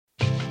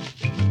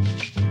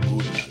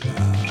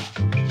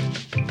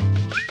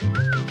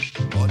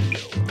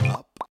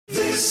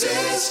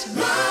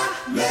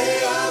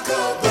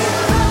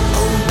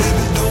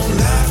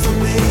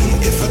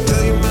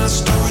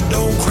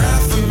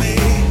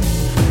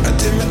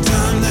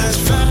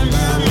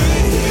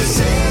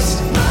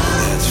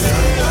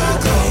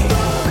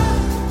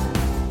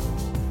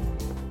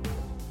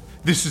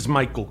This is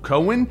Michael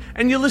Cohen,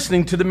 and you're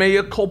listening to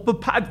the Culpa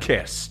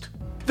podcast.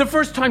 The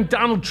first time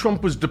Donald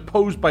Trump was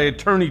deposed by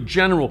Attorney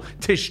General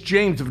Tish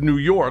James of New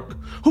York,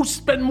 who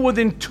spent more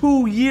than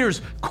 2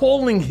 years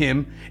calling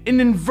him an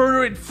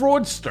inveterate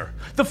fraudster,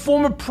 the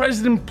former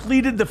president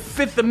pleaded the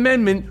Fifth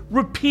Amendment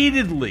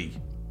repeatedly.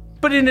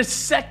 But in a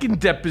second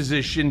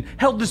deposition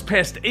held this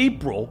past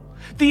April,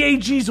 the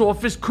AG's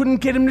office couldn't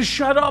get him to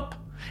shut up,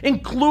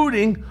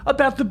 including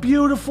about the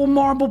beautiful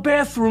marble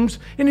bathrooms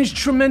in his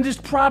tremendous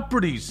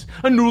properties,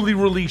 a newly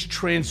released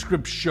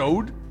transcript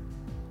showed.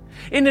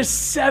 In a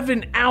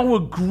 7-hour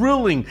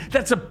grilling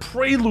that's a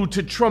prelude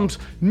to Trump's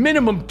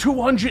minimum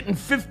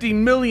 $250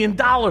 million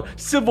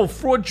civil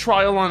fraud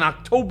trial on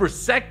October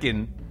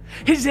 2nd,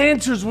 his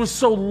answers were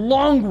so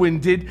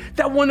long-winded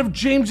that one of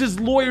James's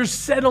lawyers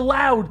said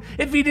aloud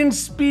if he didn't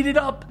speed it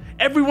up,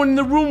 everyone in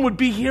the room would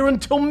be here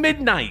until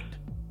midnight.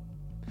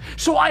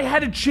 So I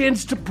had a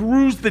chance to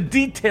peruse the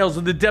details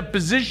of the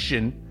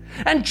deposition,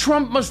 and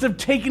Trump must have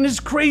taken his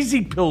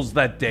crazy pills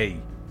that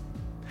day.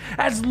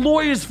 As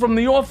lawyers from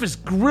the office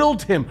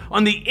grilled him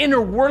on the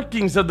inner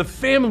workings of the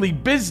family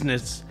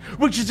business,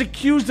 which is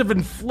accused of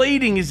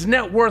inflating his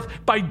net worth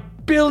by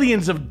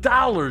billions of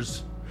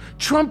dollars,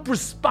 Trump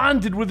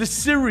responded with a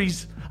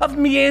series of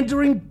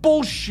meandering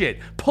bullshit,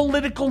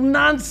 political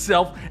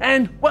non-self,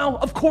 and, well,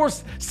 of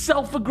course,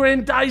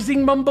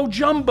 self-aggrandizing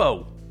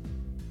mumbo-jumbo.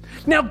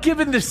 Now,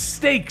 given the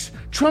stakes,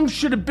 Trump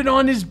should have been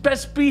on his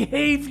best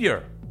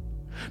behavior.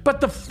 But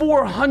the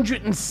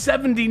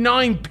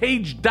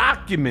 479-page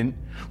document,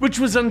 which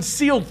was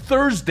unsealed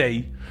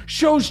Thursday,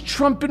 shows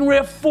Trump in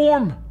rare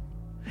form.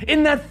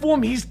 In that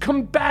form, he's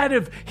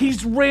combative,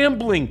 he's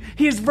rambling,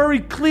 he has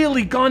very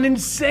clearly gone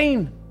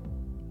insane.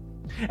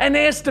 And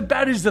asked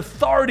about his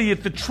authority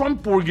at the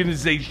Trump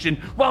Organization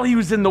while he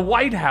was in the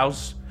White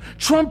House,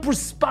 Trump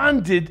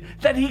responded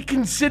that he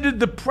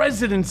considered the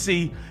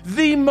presidency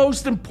the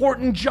most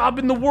important job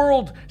in the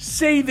world,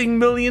 saving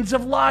millions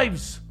of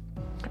lives.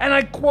 And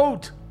I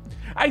quote,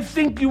 "I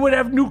think you would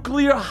have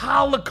nuclear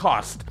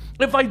holocaust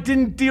if I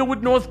didn't deal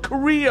with North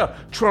Korea,"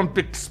 Trump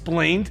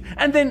explained,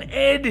 and then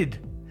added,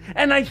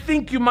 "and I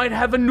think you might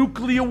have a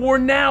nuclear war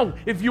now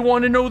if you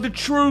want to know the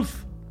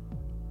truth."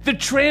 The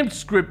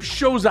transcript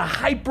shows a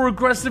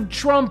hyper-aggressive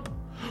Trump,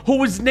 who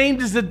was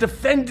named as a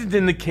defendant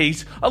in the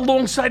case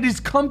alongside his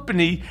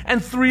company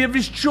and 3 of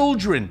his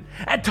children,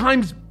 at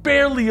times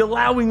barely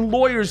allowing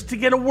lawyers to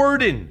get a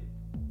word in.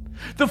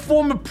 The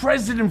former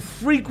president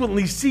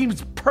frequently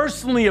seems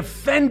personally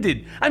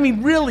offended,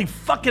 really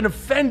fucking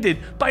offended,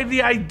 by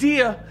the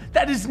idea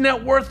that his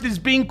net worth is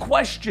being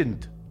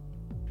questioned.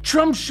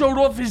 Trump showed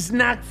off his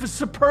knack for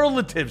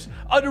superlatives,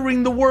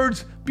 uttering the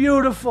words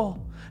beautiful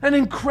and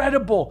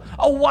incredible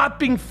a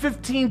whopping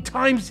 15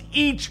 times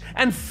each,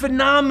 and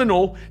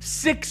phenomenal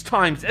 6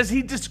 times as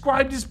he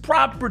described his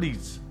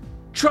properties.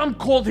 Trump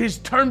called his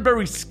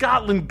Turnberry,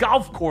 Scotland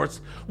golf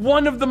course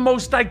one of the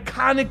most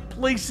iconic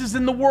places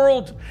in the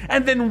world,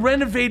 and then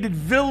renovated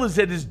villas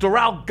at his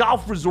Doral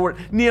golf resort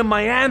near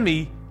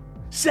Miami,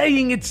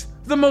 saying it's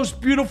the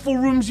most beautiful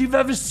rooms you've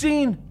ever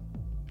seen.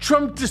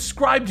 Trump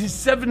described his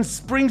Seven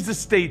Springs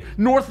estate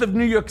north of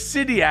New York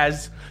City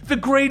as the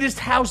greatest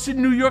house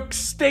in New York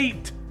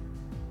State.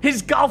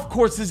 His golf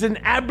course is in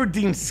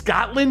Aberdeen,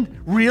 Scotland?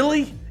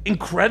 Really?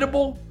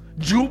 Incredible?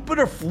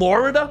 Jupiter,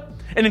 Florida?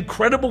 An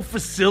incredible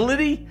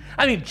facility?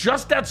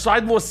 Just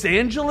outside Los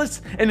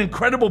Angeles? An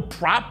incredible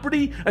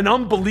property? An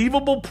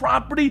unbelievable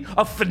property?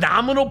 A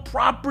phenomenal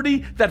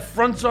property that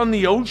fronts on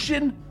the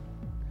ocean?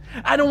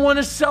 I don't want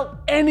to sell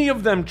any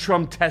of them,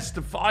 Trump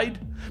testified.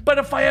 But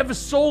if I ever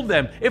sold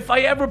them, if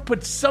I ever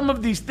put some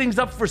of these things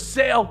up for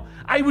sale,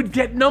 I would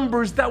get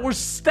numbers that were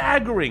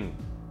staggering.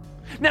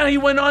 Now he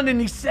went on and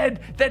he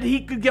said that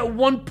he could get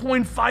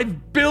 $1.5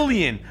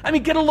 billion.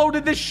 Get a load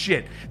of this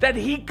shit. That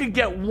he could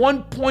get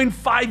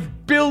 $1.5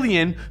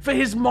 billion for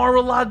his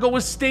Mar-a-Lago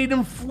estate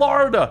in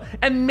Florida,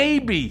 and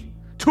maybe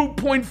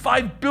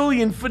 $2.5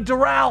 billion for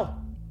Doral.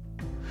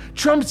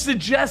 Trump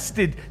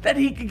suggested that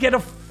he could get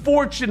a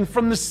fortune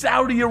from the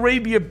Saudi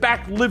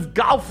Arabia-backed Live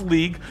Golf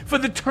League for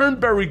the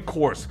Turnberry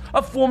course,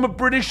 a former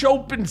British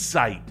Open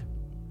site.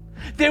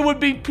 There would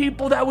be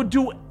people that would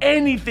do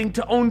anything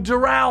to own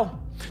Doral.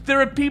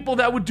 There are people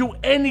that would do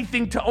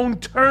anything to own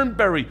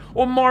Turnberry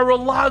or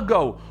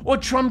Mar-a-Lago or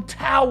Trump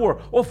Tower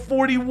or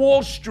 40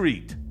 Wall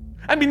Street.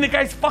 The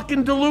guy's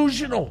fucking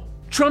delusional.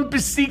 Trump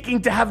is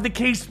seeking to have the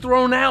case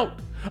thrown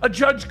out. A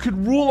judge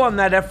could rule on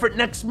that effort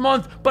next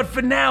month, but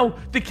for now,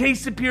 the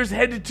case appears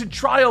headed to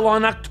trial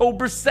on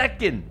October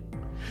 2nd.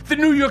 The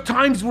New York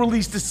Times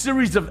released a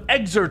series of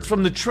excerpts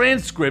from the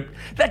transcript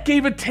that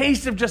gave a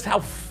taste of just how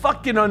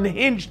fucking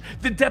unhinged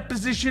the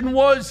deposition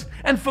was.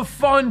 And for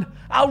fun,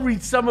 I'll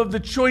read some of the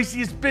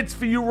choicest bits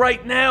for you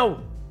right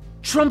now.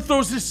 Trump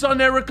throws his son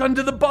Eric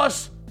under the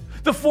bus.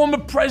 The former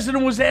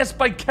president was asked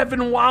by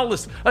Kevin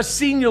Wallace, a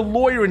senior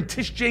lawyer in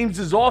Tish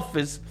James's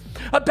office,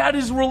 about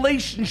his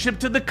relationship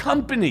to the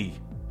company.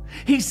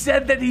 He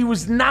said that he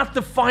was not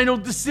the final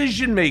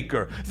decision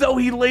maker, though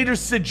he later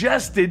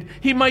suggested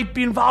he might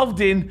be involved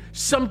in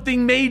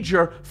something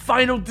major,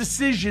 final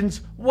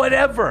decisions,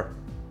 whatever.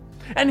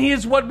 And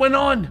here's what went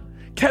on.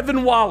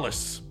 Kevin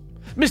Wallace,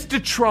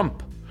 Mr.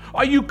 Trump,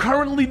 are you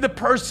currently the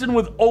person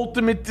with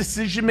ultimate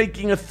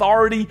decision-making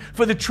authority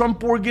for the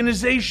Trump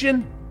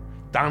Organization?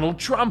 Donald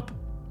Trump,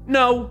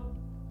 no.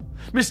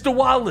 Mr.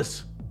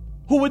 Wallace,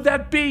 who would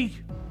that be?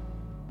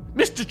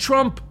 Mr.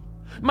 Trump,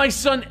 my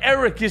son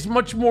Eric is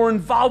much more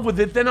involved with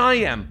it than I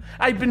am.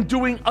 I've been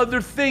doing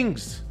other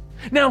things.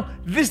 Now,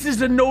 this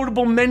is a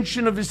notable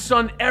mention of his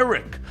son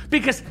Eric,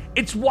 because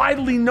it's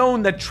widely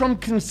known that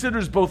Trump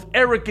considers both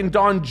Eric and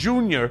Don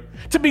Jr.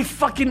 to be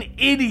fucking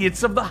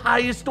idiots of the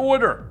highest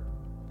order.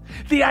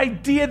 The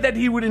idea that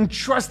he would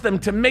entrust them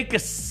to make a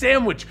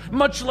sandwich,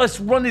 much less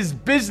run his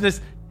business,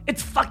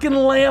 it's fucking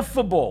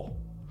laughable.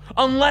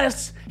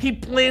 Unless he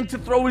planned to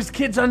throw his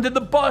kids under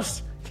the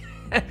bus.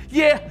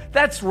 Yeah,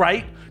 that's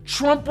right.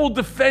 Trump will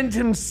defend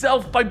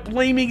himself by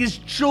blaming his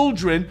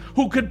children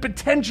who could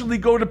potentially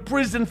go to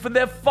prison for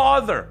their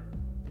father.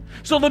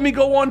 So let me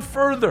go on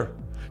further.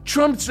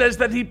 Trump says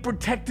that he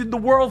protected the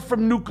world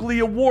from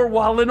nuclear war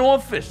while in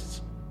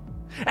office.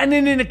 And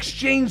in an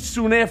exchange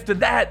soon after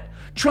that,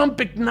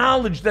 Trump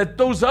acknowledged that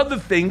those other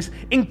things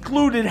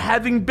included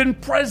having been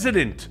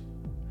president.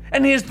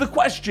 And here's the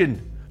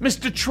question,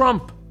 Mr.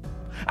 Trump.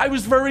 I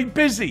was very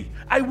busy.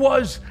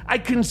 I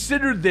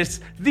considered this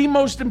the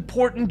most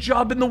important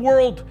job in the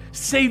world,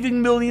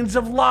 saving millions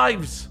of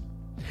lives.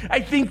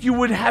 I think you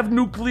would have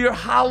nuclear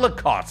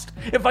holocaust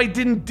if I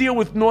didn't deal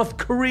with North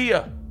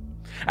Korea.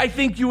 I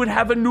think you would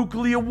have a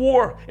nuclear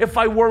war if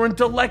I weren't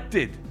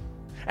elected.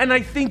 And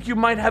I think you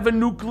might have a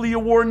nuclear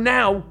war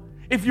now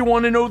if you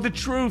want to know the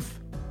truth.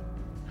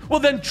 Well,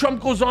 then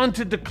Trump goes on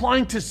to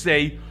decline to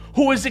say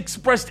who has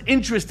expressed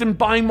interest in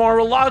buying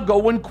Mar-a-Lago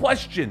when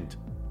questioned.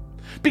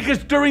 Because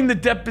during the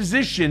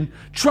deposition,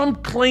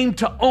 Trump claimed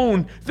to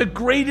own the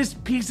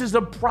greatest pieces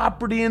of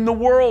property in the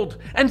world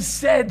and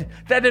said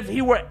that if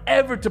he were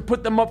ever to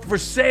put them up for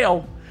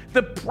sale,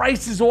 the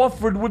prices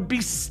offered would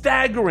be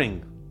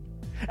staggering.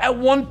 At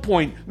one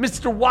point,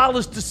 Mr.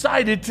 Wallace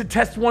decided to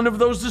test one of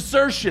those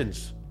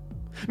assertions.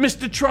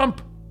 Mr.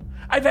 Trump,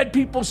 I've had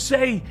people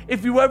say,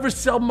 if you ever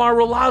sell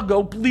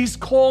Mar-a-Lago, please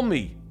call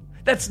me.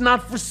 That's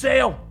not for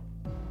sale.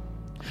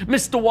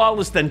 Mr.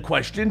 Wallace then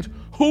questioned,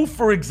 who,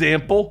 for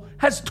example,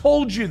 has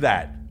told you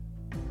that?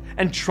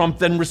 And Trump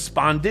then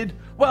responded,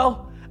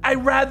 well,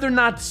 I'd rather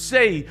not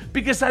say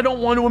because I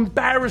don't want to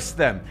embarrass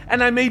them,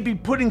 and I may be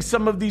putting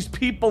some of these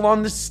people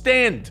on the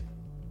stand.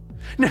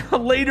 Now,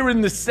 later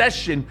in the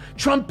session,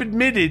 Trump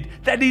admitted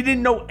that he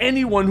didn't know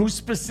anyone who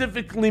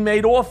specifically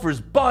made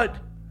offers, but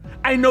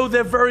I know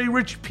they're very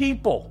rich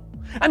people.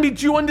 I mean,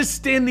 do you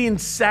understand the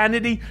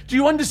insanity? Do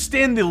you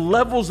understand the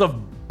levels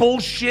of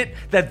bullshit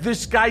that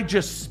this guy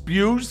just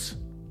spews?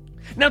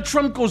 Now,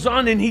 Trump goes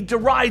on and he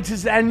derides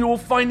his annual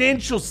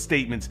financial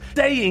statements,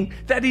 saying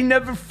that he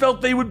never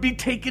felt they would be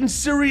taken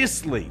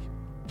seriously.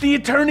 The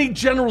Attorney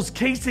General's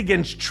case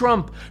against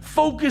Trump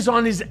focuses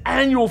on his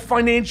annual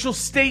financial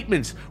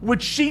statements,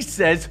 which she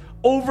says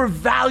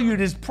overvalued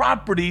his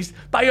properties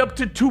by up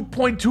to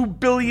 $2.2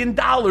 billion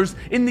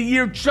in the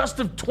year just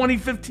of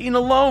 2015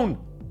 alone.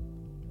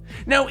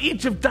 Now,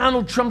 each of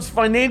Donald Trump's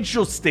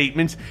financial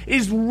statements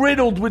is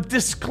riddled with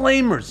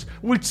disclaimers,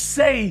 which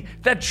say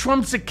that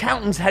Trump's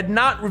accountants had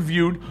not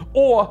reviewed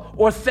or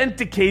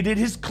authenticated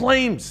his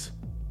claims.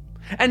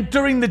 And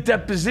during the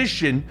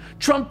deposition,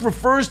 Trump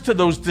refers to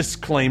those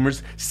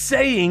disclaimers,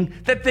 saying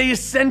that they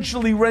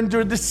essentially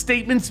render the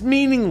statements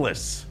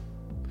meaningless.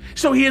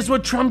 So here's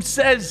what Trump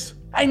says.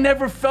 I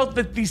never felt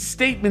that these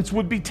statements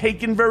would be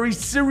taken very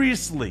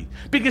seriously,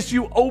 because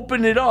you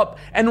open it up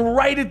and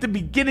right at the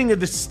beginning of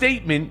the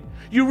statement,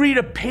 you read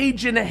a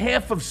page and a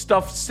half of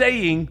stuff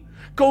saying,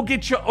 go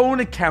get your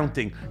own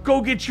accounting, go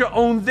get your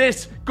own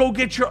this, go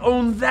get your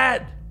own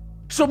that.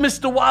 So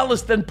Mr.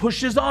 Wallace then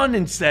pushes on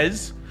and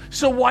says,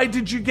 so why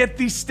did you get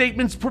these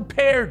statements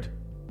prepared?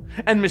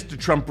 And Mr.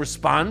 Trump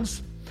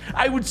responds,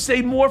 I would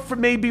say more for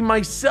maybe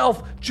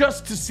myself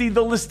just to see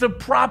the list of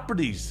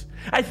properties.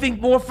 I think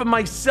more for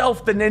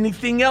myself than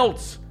anything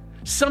else.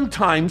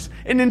 Sometimes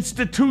an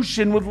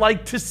institution would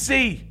like to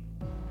see.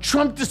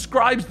 Trump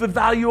describes the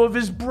value of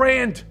his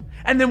brand.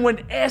 And then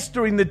when asked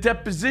during the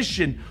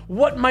deposition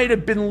what might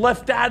have been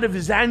left out of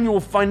his annual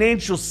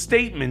financial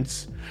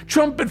statements,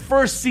 Trump at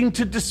first seemed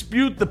to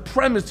dispute the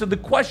premise of the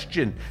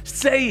question,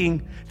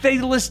 saying they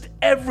list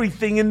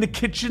everything in the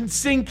kitchen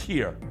sink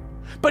here.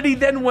 But he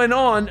then went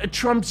on a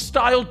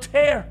Trump-style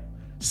tear,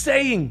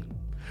 saying,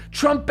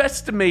 Trump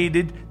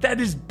estimated that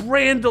his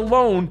brand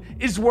alone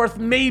is worth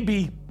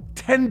maybe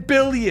 $10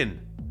 billion.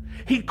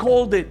 He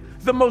called it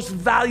the most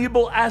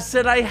valuable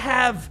asset I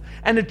have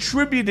and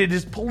attributed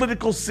his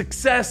political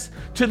success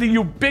to the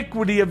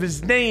ubiquity of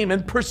his name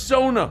and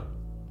persona.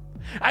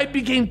 I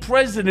became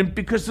president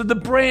because of the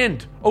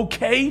brand,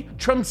 okay?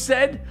 Trump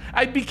said,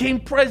 I became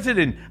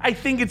president. I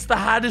think it's the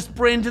hottest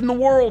brand in the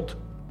world.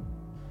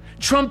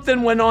 Trump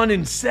then went on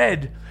and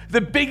said,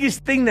 the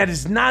biggest thing that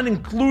is not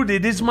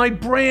included is my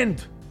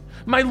brand.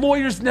 My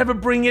lawyers never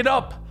bring it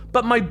up,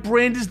 but my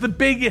brand is the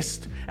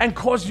biggest. And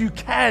cause you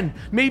can,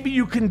 maybe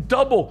you can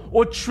double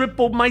or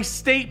triple my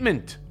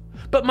statement.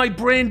 But my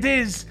brand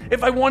is,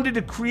 if I wanted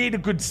to create a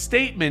good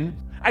statement,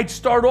 I'd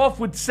start off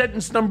with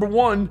sentence number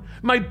 1,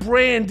 my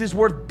brand is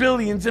worth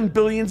billions and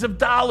billions of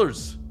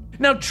dollars.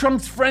 Now,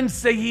 Trump's friends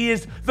say he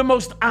is the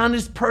most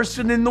honest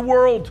person in the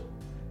world.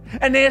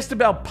 And asked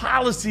about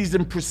policies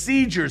and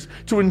procedures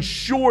to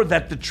ensure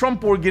that the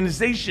Trump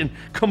organization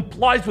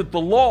complies with the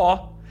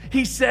law,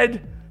 he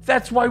said,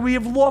 that's why we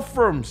have law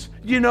firms.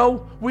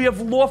 We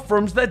have law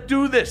firms that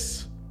do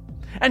this.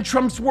 And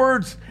Trump's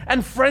words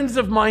and friends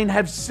of mine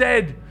have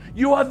said,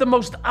 you are the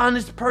most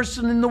honest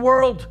person in the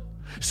world.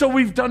 So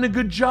we've done a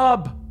good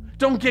job.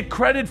 Don't get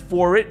credit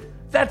for it.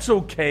 That's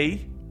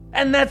okay.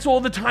 And that's all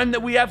the time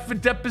that we have for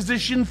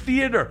deposition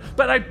theater.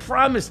 But I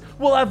promise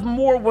we'll have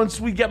more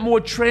once we get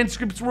more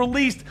transcripts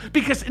released.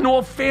 Because in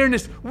all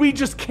fairness, we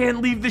just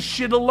can't leave this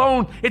shit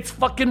alone. It's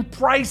fucking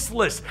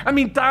priceless. I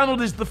mean,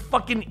 Donald is the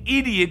fucking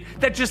idiot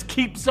that just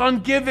keeps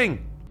on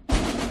giving.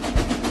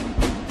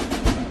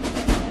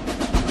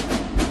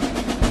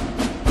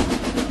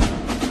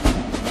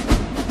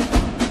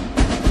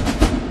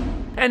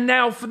 And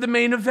now for the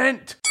main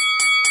event.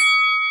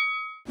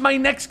 My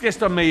next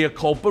guest on Mea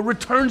Culpa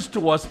returns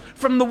to us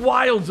from the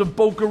wilds of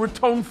Boca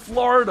Raton,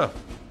 Florida.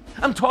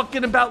 I'm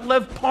talking about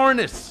Lev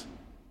Parnas.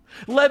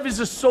 Lev is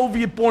a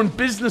Soviet-born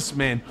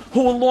businessman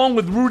who, along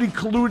with Rudy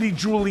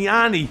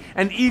Giuliani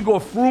and Igor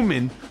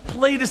Fruman,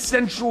 played a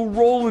central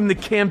role in the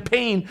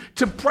campaign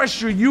to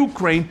pressure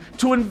Ukraine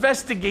to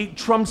investigate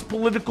Trump's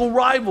political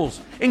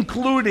rivals,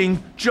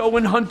 including Joe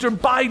and Hunter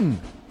Biden.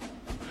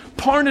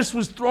 Parnas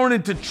was thrown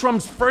into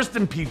Trump's first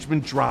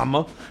impeachment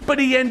drama, but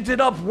he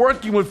ended up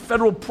working with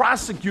federal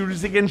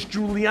prosecutors against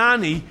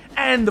Giuliani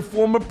and the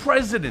former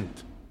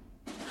president.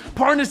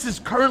 Parnas is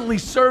currently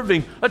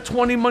serving a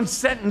 20-month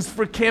sentence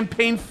for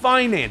campaign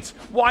finance,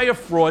 wire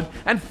fraud,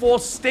 and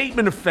false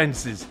statement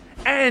offenses,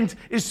 and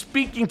is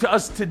speaking to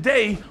us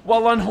today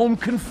while on home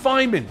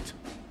confinement.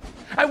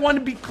 I want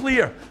to be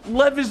clear,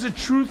 Lev is a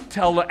truth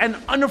teller and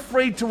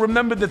unafraid to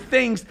remember the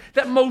things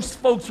that most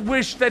folks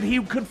wish that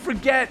he could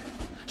forget.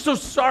 So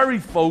sorry,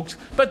 folks,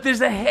 but there's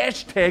a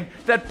hashtag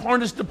that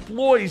Parnas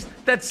deploys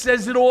that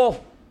says it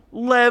all.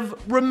 Lev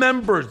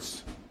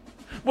remembers.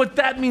 What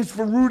that means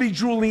for Rudy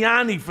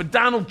Giuliani, for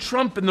Donald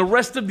Trump, and the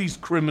rest of these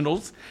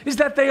criminals is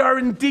that they are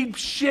in deep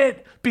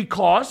shit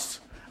because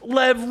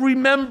Lev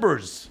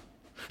remembers.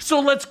 So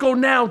let's go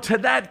now to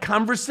that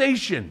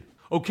conversation.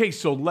 Okay,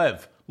 so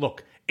Lev,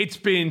 look, it's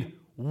been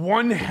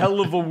one hell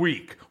of a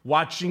week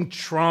watching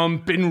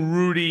Trump and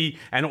Rudy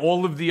and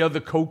all of the other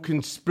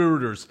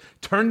co-conspirators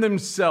turn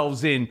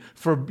themselves in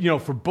for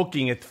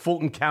booking at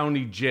Fulton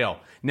County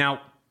Jail.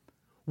 Now,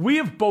 we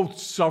have both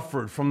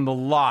suffered from the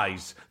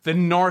lies, the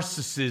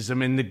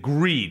narcissism, and the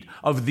greed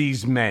of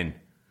these men.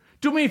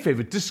 Do me a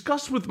favor,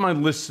 discuss with my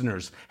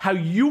listeners how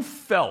you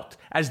felt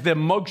as their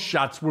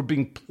mugshots were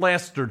being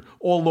plastered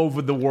all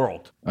over the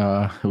world.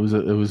 It was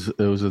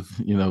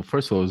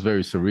first of all, it was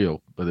very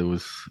surreal, but it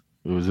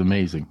was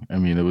amazing. I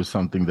mean, it was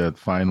something that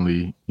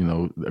finally,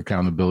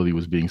 accountability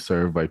was being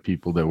served by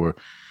people that were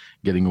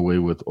getting away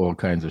with all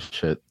kinds of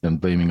shit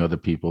and blaming other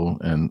people,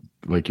 and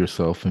like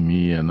yourself and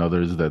me and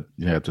others that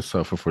had to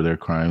suffer for their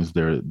crimes,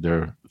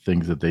 their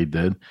things that they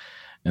did.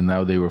 And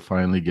now they were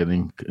finally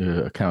getting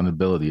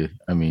accountability.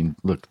 I mean,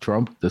 look,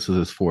 Trump, this is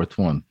his fourth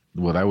one.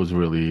 What I was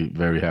really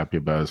very happy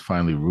about is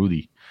finally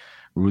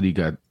Rudy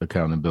got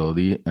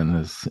accountability, and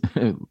his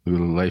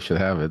life should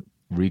have it.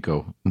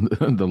 RICO,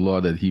 the law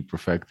that he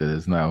perfected,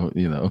 is now,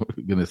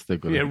 going to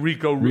stick with it.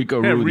 RICO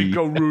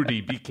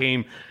Rudy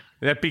became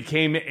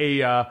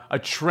a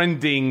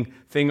trending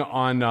thing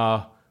on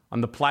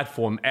the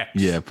platform X.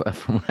 Yeah,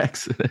 platform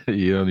X.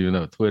 You don't even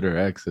know Twitter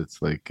X.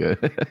 It's like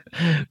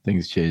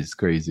things change. It's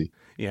crazy.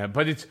 Yeah,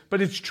 but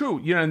it's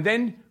true. And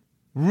then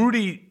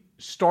Rudy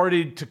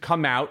started to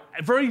come out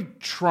very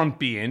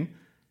Trumpian.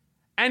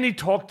 And he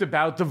talked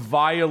about the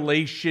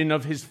violation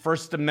of his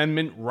First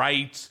Amendment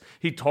rights.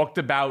 He talked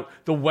about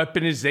the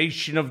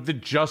weaponization of the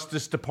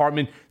Justice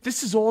Department.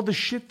 This is all the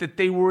shit that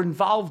they were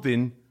involved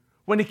in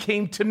when it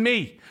came to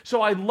me.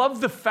 So I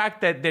love the fact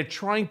that they're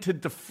trying to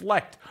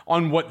deflect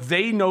on what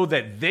they know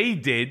that they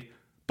did,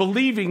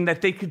 believing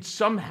that they could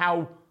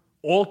somehow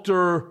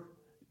alter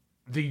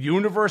the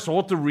universe,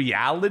 alter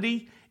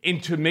reality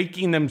into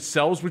making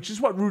themselves, which is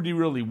what Rudy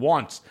really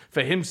wants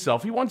for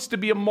himself. He wants to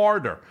be a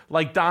martyr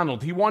like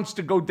Donald. He wants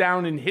to go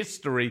down in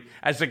history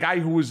as a guy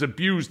who was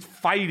abused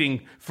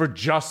fighting for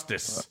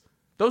justice.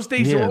 Those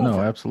days are over. Yeah, no,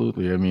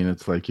 absolutely. I mean,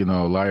 it's like, a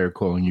liar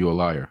calling you a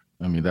liar.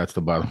 I mean, that's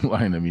the bottom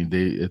line. I mean,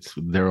 it's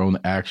their own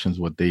actions,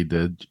 what they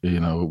did,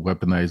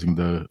 weaponizing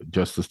the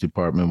Justice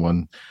Department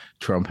when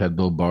Trump had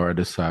Bill Barr at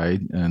his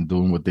side and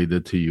doing what they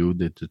did to you,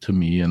 did to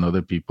me and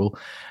other people.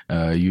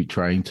 You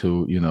trying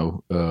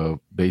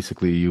to,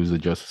 basically use the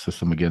justice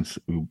system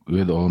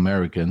with all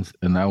Americans.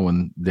 And now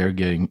when they're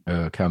getting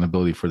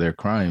accountability for their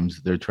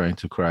crimes, they're trying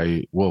to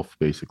cry wolf,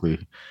 basically.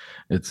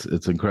 It's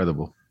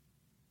incredible.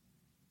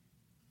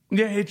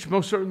 Yeah, it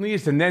most certainly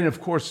is. And then,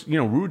 of course,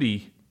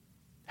 Rudy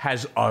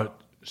has a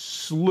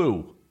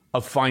slew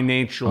of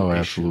financial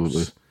issues.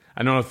 Absolutely.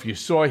 I don't know if you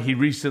saw, he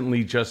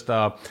recently just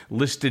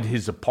listed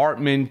his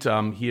apartment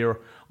here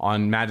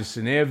on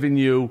Madison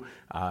Avenue.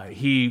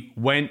 He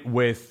went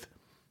with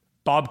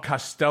Bob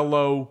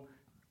Costello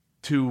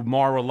to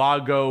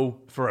Mar-a-Lago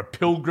for a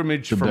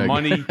pilgrimage for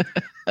money.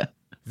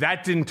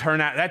 That didn't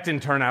turn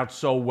out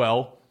so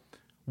well.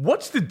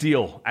 What's the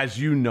deal, as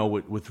you know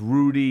it, with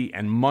Rudy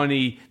and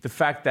money? The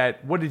fact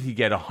that, what did he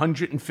get,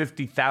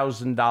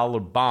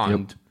 $150,000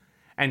 bond,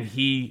 and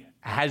he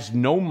has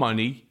no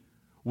money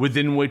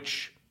within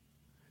which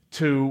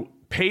to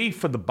pay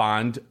for the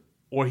bond,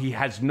 or he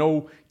has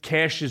no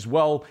cash as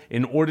well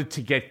in order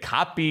to get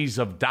copies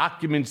of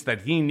documents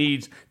that he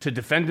needs to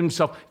defend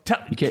himself.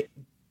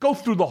 Go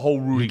through the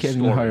whole Rudy story. He can't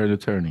even hire an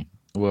attorney.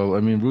 Well, I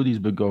mean, Rudy's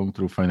been going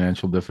through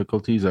financial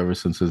difficulties ever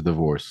since his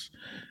divorce.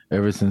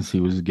 Ever since he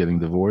was getting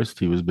divorced,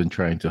 he was been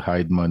trying to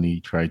hide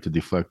money, trying to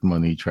deflect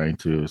money, trying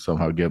to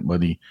somehow get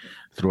money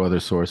through other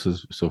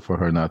sources. So for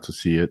her not to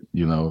see it,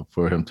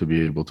 for him to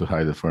be able to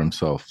hide it for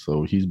himself.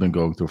 So he's been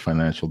going through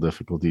financial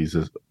difficulties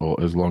as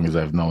long as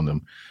I've known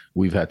him.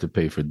 We've had to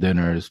pay for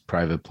dinners,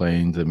 private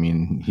planes. I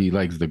mean, he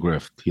likes the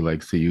grift. He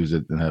likes to use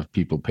it and have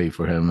people pay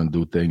for him and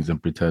do things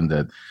and pretend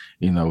that,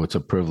 it's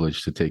a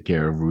privilege to take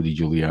care of Rudy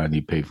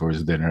Giuliani, pay for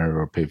his dinner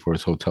or pay for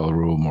his hotel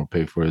room or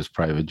pay for his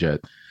private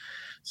jet.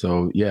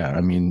 So, yeah,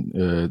 I mean,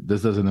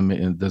 this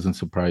doesn't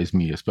surprise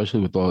me,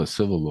 especially with all the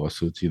civil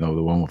lawsuits. The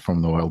one from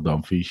Noelle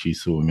Dunphy,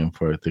 she's suing him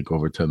for, I think,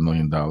 over $10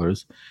 million.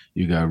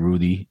 You got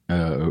Ruby,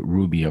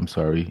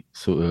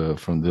 so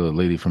from the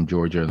lady from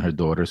Georgia and her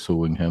daughter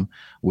suing him,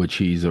 which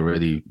he's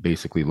already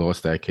basically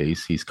lost that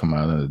case. He's come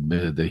out and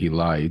admitted that he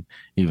lied,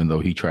 even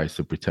though he tries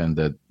to pretend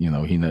that,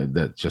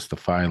 that's just a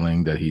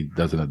filing, that he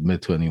doesn't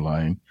admit to any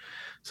lying.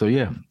 So,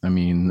 yeah, I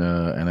mean,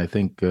 and I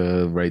think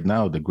right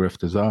now the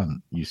grift is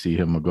on. You see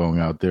him going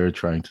out there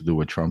trying to do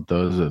what Trump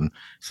does and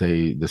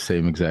say the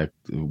same exact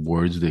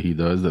words that he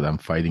does, that I'm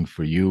fighting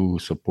for you,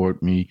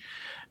 support me,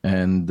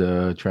 and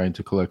trying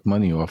to collect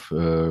money off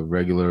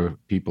regular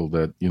people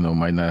that,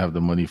 might not have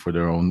the money for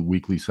their own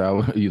weekly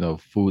salary,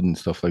 food and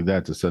stuff like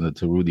that, to send it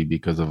to Rudy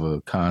because of a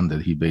con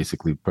that he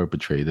basically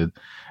perpetrated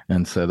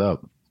and set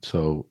up.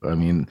 So, I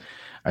mean,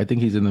 I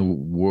think he's in a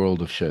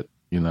world of shit.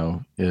 He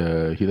doesn't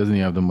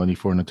even have the money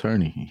for an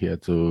attorney. He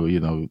had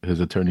to,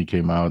 his attorney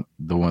came out,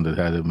 the one that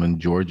had him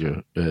in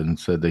Georgia, and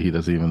said that he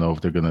doesn't even know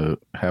if they're going to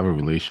have a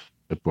relationship,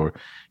 or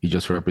he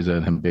just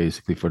represented him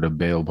basically for the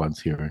bail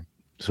bonds hearing.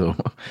 So,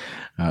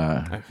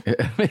 I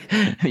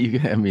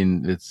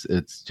mean,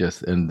 it's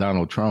just, and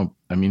Donald Trump,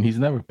 I mean, he's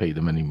never paid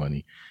him any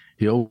money.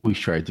 He always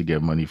tried to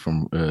get money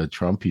from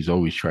Trump. He's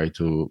always tried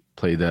to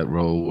play that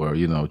role where,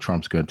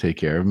 Trump's going to take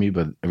care of me.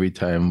 But every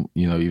time,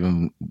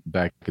 even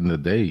back in the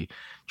day,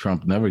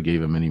 Trump never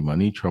gave him any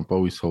money. Trump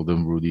always told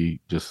him,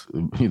 Rudy, just,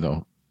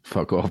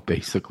 fuck off,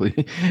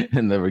 basically,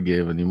 and never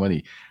gave any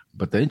money.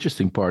 But the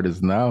interesting part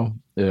is now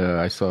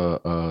I saw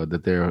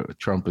that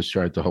Trump is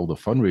trying to hold a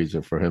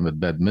fundraiser for him at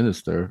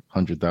Bedminster,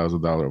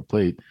 $100,000 a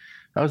plate.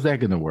 How's that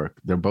going to work?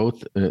 They're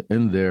both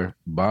in their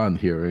bond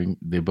hearing.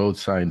 They both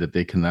signed that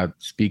they cannot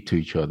speak to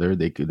each other.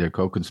 They're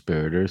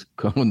co-conspirators,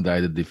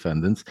 co-indicted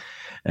defendants.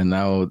 And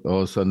now all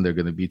of a sudden they're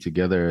going to be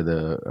together at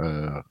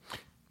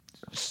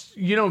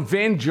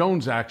Van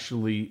Jones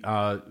actually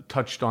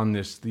touched on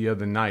this the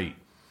other night.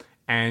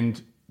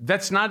 And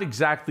that's not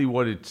exactly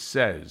what it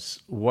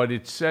says. What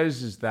it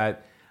says is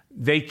that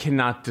he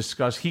cannot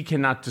discuss,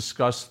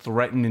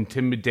 threaten,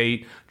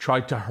 intimidate, try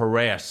to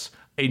harass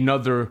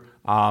another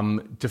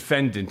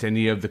defendant,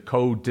 any of the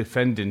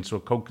co-defendants or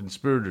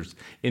co-conspirators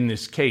in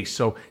this case.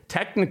 So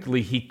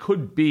technically, he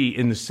could be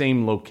in the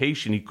same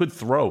location. He could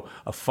throw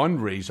a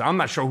fundraiser. I'm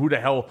not sure who the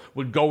hell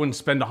would go and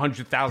spend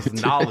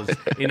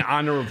 $100,000 in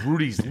honor of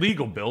Rudy's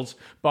legal bills,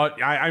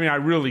 but I mean, I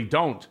really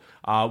don't.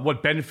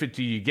 What benefit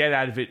do you get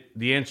out of it?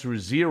 The answer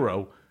is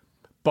zero.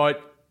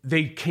 But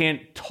they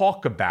can't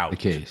talk about the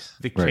case.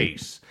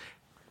 Case.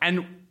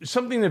 And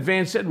something that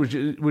Van said,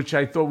 which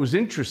I thought was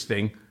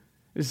interesting,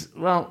 is,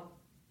 well,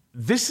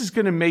 this is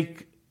going to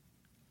make,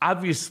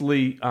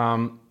 obviously,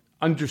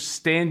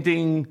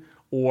 understanding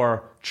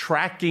or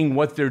tracking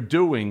what they're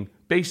doing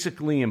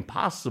basically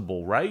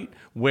impossible, right?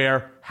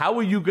 Where, how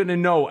are you going to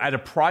know at a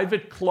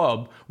private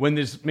club when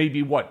there's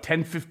maybe,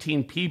 10,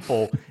 15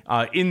 people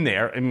in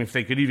there? I mean, if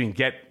they could even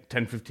get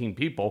 10, 15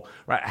 people,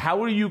 right?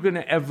 How are you going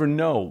to ever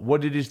know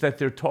what it is that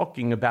they're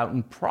talking about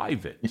in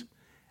private?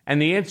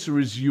 And the answer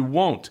is you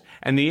won't.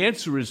 And the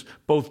answer is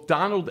both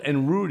Donald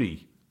and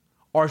Rudy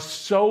are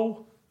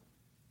so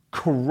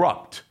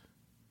corrupt.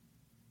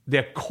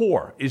 Their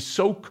core is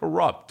so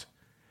corrupt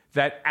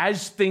that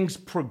as things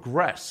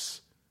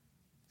progress,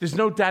 there's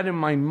no doubt in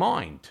my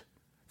mind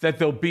that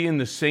they'll be in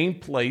the same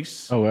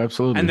place. Oh,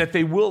 absolutely. And that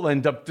they will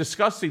end up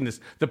discussing this.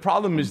 The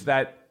problem is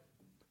that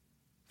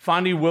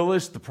Fonnie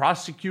Willis, the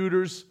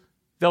prosecutors,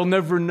 they'll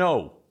never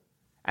know.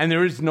 And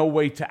there is no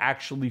way to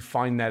actually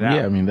find that out.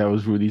 Yeah, I mean, that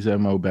was Rudy's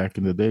MO back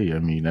in the day. I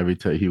mean, every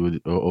time he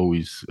would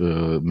always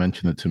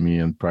mention it to me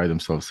and pride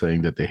himself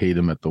saying that they hate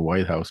him at the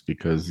White House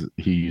because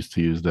he used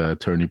to use the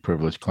attorney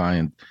privilege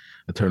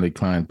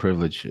attorney-client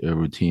privilege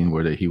routine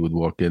where he would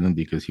walk in, and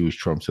because he was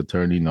Trump's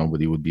attorney,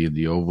 nobody would be in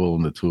the Oval,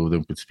 and the two of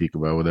them could speak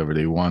about whatever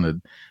they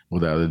wanted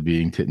without it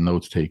being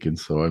notes taken.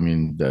 So, I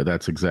mean,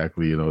 that's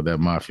exactly, that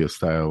mafia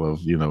style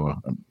of,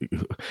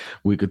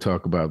 we could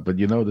talk about. But,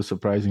 the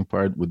surprising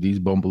part with these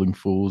bumbling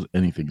fools,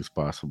 anything is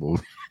possible.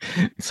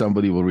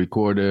 Somebody will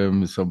record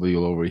him, somebody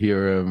will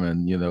overhear him,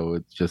 and,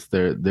 it's just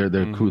they're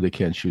crew that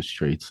can't shoot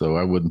straight. So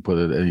I wouldn't put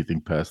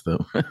anything past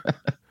them.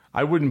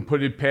 I wouldn't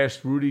put it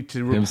past Rudy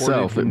to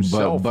report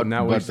himself. And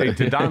now we say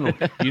to Donald,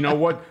 you know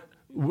what?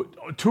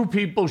 Two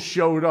people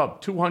showed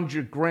up.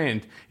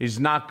 $200,000 is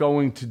not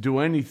going to do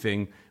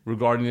anything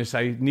regarding this.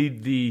 I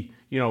need the,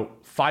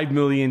 $5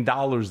 million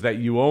that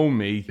you owe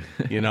me,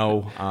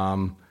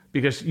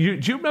 because do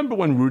you remember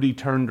when Rudy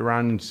turned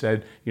around and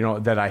said,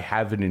 that I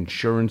have an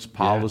insurance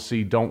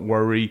policy, don't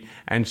worry,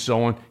 and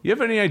so on? You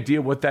have any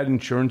idea what that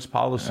insurance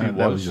policy was?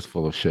 That was just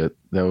full of shit.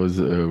 That was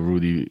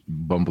Rudy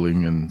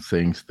bumbling and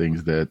saying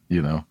things that,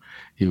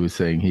 he was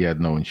saying he had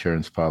no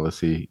insurance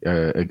policy,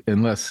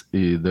 unless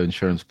the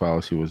insurance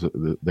policy was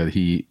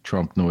that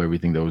Trump knew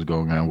everything that was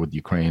going on with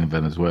Ukraine and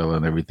Venezuela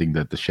and everything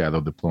that the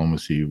shadow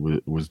diplomacy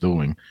was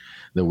doing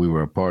that we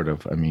were a part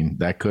of. I mean,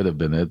 that could have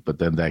been it, but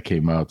then that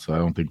came out. So I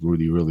don't think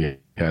Rudy really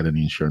had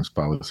any insurance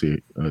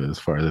policy as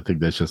far as I think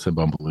that's just a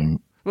bumbling.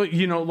 Well,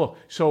 look,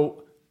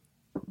 so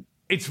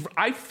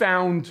I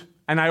found,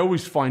 and I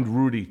always find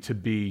Rudy to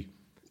be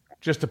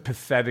just a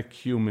pathetic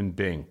human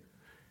being.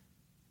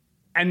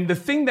 And the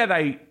thing that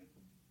I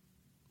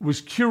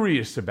was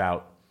curious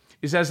about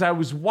is as I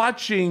was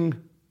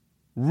watching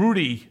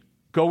Rudy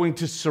going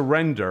to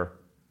surrender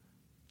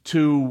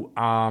to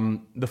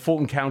the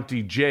Fulton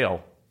County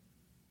Jail,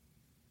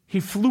 he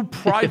flew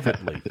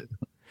privately.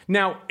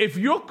 Now, if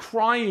you're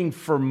crying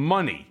for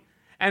money,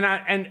 and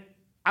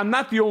I'm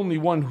not the only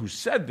one who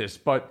said this,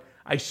 but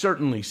I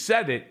certainly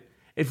said it.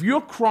 If you're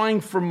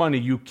crying for money,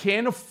 you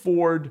can't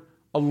afford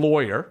a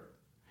lawyer,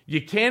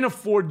 you can't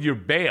afford your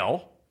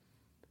bail.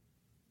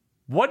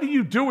 What are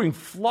you doing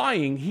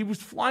flying? He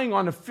was flying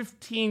on a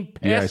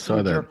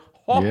 15-passenger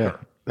Hawker.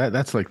 Yeah,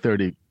 that's like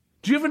 30.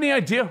 Do you have any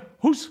idea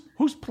whose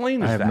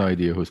plane is that? I have no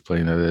idea whose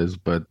plane it is,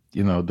 but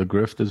the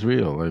grift is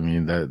real. I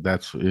mean,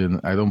 that's.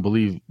 I don't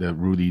believe that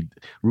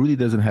Rudy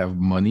doesn't have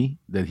money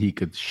that he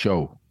could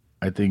show.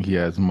 I think he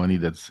has money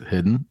that's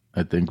hidden.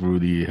 I think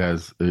Rudy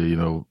has,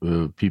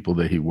 people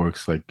that he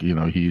works like, he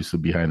used to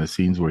behind the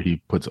scenes where he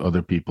puts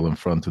other people in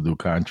front to do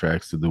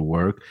contracts, to do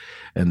work,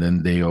 and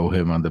then they owe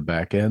him on the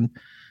back end.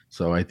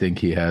 So I think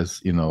he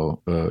has,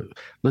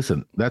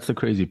 listen, that's the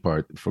crazy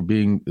part. For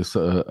being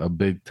a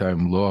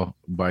big-time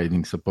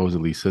law-abiding,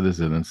 supposedly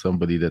citizen and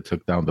somebody that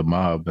took down the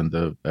mob and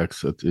the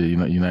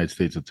United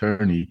States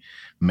attorney,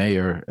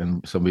 mayor,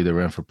 and somebody that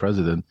ran for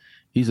president,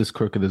 he's as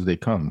crooked as they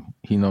come.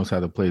 He knows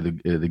how to play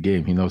the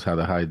game. He knows how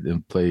to hide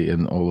and play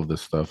in all of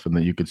this stuff. And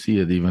then you could see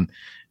it even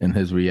in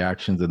his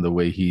reactions and the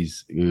way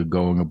he's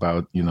going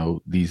about,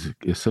 these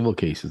civil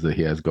cases that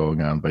he has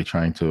going on by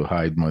trying to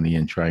hide money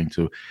and trying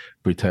to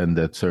pretend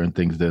that certain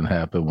things didn't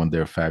happen when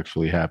they're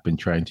factually happened,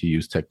 trying to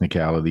use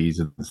technicalities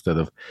instead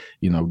of,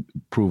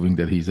 proving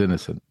that he's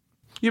innocent.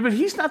 Yeah, but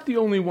he's not the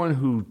only one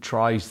who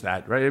tries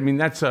that, right? I mean,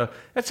 that's a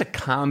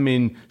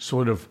common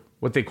sort of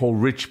what they call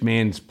rich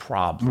man's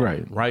problem,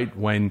 right?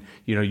 When,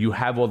 you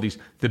have all these,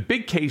 the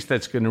big case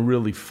that's going to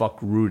really fuck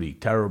Rudy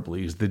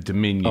terribly is the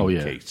Dominion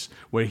case,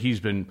 where he's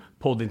been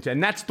pulled into,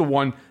 and that's the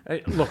one,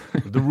 look,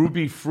 the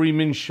Ruby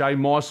Freeman, Shy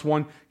Moss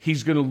one,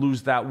 he's going to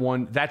lose that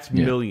one. That's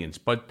millions.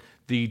 But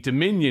the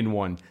Dominion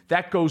one,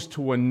 that goes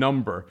to a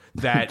number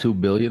that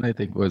 $2 billion, I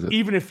think, was it?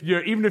 Even if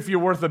you're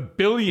worth $1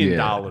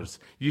 billion,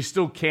 you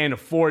still can't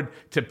afford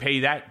to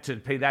pay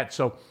that.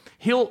 So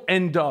he'll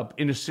end up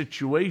in a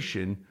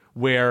situation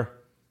where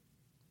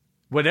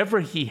whatever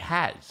he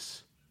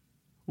has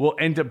will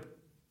end up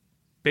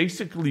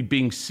basically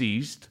being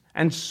seized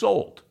and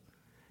sold,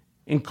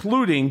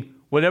 including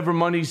whatever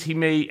monies he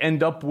may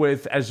end up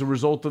with as a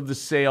result of the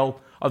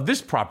sale of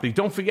this property.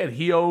 Don't forget,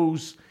 he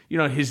owes,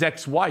 his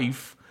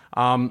ex-wife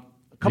a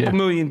couple $1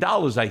 million,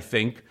 I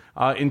think,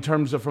 in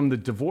terms of from the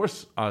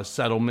divorce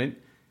settlement.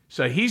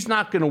 So he's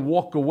not going to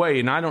walk away,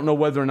 and I don't know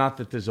whether or not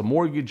that there's a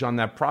mortgage on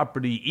that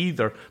property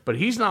either, but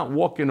he's not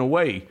walking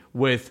away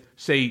with,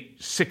 say,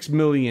 $6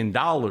 million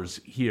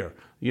here.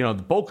 The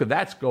bulk of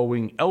that's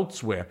going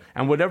elsewhere.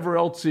 And whatever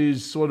else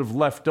is sort of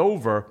left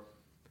over,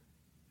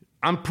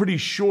 I'm pretty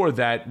sure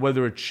that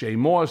whether it's Shay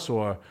Moss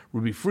or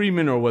Ruby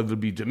Freeman or whether it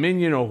be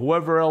Dominion or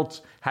whoever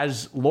else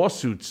has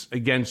lawsuits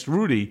against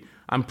Rudy,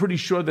 I'm pretty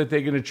sure that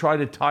they're going to try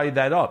to tie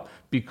that up,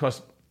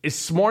 because as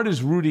smart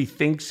as Rudy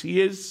thinks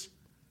he is,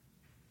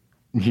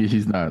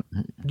 he's not.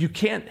 You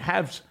can't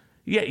have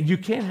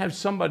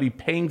somebody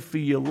paying for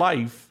your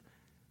life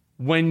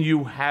when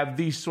you have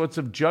these sorts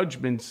of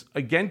judgments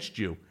against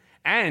you.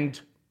 And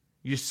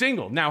you're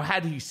single. Now,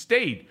 had he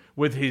stayed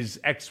with his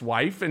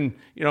ex-wife and,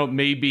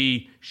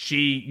 maybe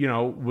she,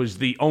 was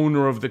the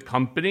owner of the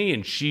company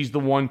and she's the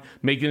one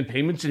making the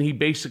payments and he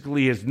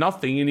basically has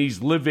nothing and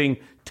he's living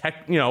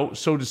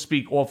so to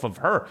speak, off of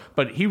her.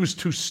 But he was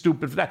too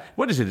stupid for that.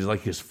 What is it? Is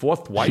like his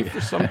fourth wife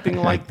or something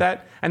like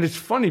that? And it's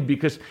funny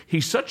because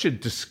he's such a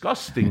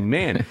disgusting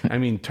man. I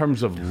mean, in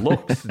terms of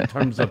looks, in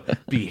terms of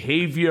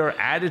behavior,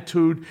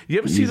 attitude. You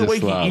ever see the way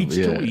slob, he eats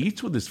too? He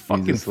eats with his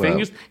fucking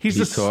fingers. He's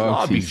a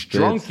slob. He's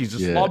drunk. He's a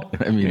slob.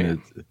 I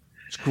mean,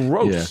 it's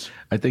gross. Yeah.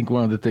 I think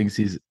one of the things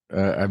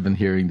I've been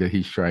hearing that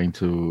he's trying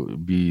to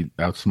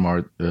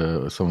outsmart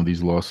some of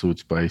these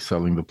lawsuits by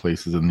selling the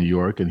places in New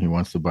York, and he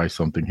wants to buy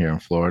something here in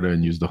Florida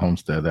and use the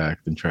Homestead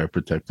Act and try to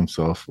protect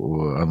himself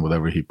on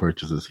whatever he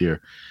purchases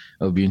here.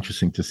 It'll be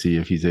interesting to see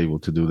if he's able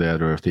to do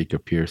that or if they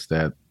could pierce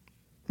that.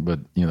 But,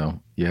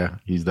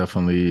 he's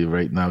definitely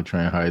right now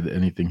trying to hide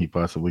anything he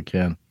possibly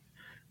can.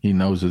 He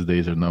knows his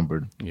days are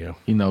numbered. Yeah.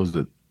 He knows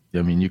that.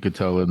 I mean, you could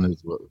tell in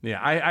his... Yeah,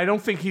 I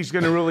don't think he's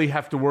going to really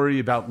have to worry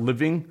about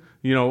living,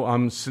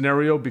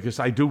 scenario, because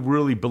I do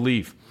really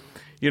believe,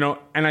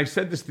 and I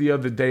said this the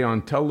other day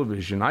on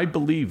television, I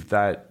believe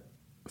that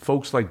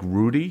folks like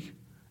Rudy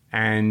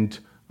and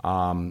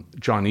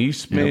John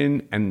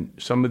Eastman and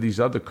some of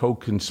these other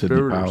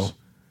co-conspirators,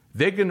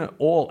 they're going to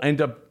all end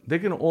up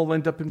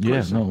in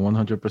prison. Yeah, no,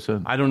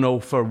 100%. I don't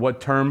know for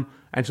what term,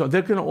 and so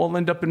they're going to all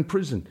end up in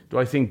prison. Do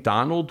I think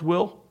Donald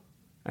will?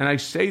 And I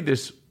say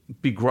this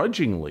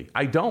begrudgingly.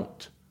 I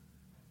don't.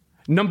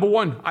 Number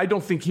one, I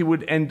don't think he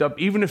would end up,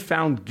 even if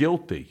found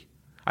guilty,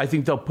 I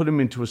think they'll put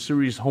him into a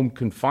serious home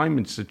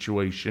confinement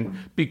situation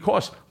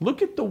because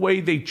look at the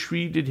way they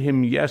treated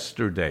him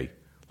yesterday.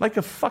 Like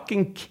a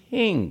fucking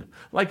king,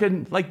 like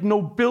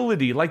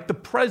nobility, like the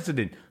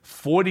president.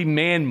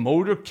 40-man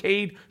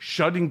motorcade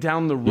shutting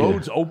down the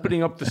roads,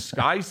 opening up the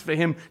skies for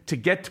him to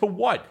get to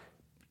what?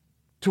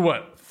 To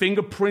a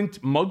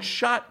fingerprint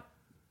mugshot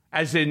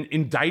as an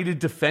indicted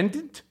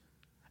defendant?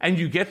 And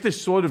you get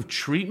this sort of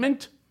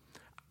treatment?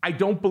 I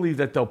don't believe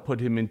that they'll put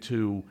him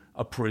into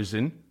a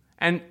prison.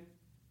 And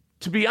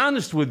to be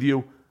honest with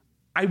you,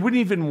 I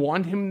wouldn't even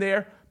want him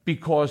there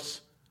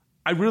because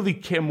I really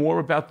care more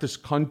about this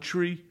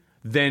country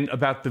than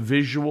about the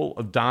visual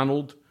of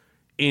Donald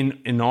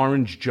in an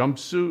orange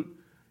jumpsuit.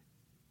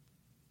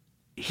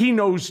 He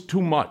knows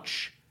too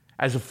much.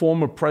 As a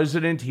former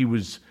president, he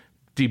was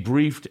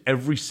debriefed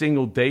every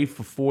single day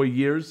for 4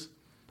 years.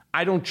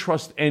 I don't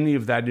trust any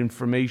of that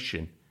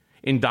information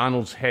in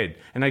Donald's head.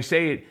 And I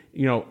say it,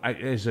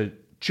 as a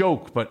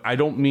joke, but I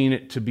don't mean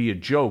it to be a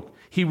joke.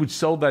 He would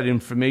sell that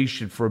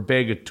information for a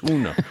bag of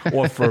tuna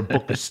or for a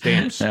book of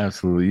stamps.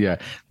 Absolutely, yeah.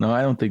 No,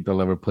 I don't think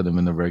they'll ever put him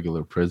in a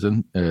regular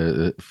prison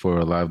for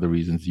a lot of the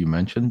reasons you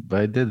mentioned.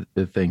 But I did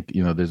think,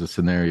 there's a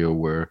scenario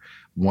where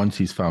once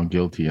he's found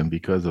guilty and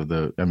because of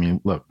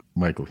look,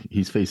 Michael,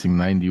 he's facing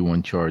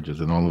 91 charges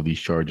and all of these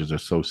charges are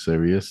so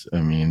serious.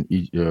 I mean,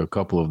 a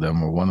couple of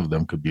them or one of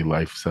them could be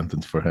life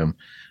sentence for him,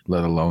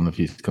 let alone if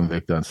he's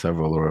convicted on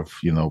several or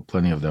if,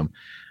 plenty of them.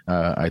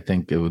 I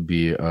think it would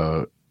be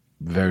a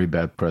very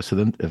bad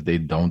precedent if they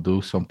don't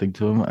do something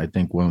to him. I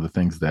think one of the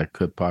things that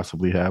could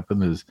possibly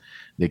happen is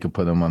they could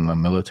put him on a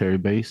military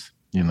base,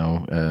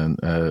 and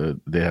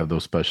they have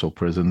those special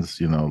prisons,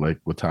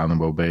 like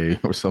Guantanamo Bay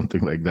or something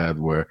like that,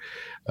 where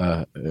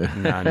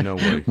no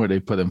way. where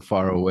they put him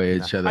far away.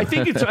 I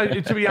think it's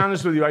to be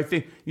honest with you, I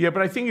think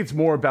it's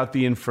more about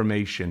the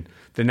information,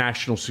 the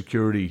national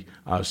security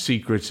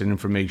secrets and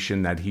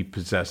information that he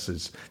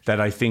possesses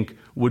that I think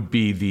would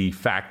be the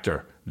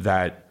factor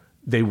that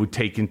they would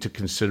take into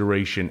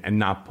consideration and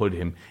not put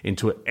him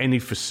into any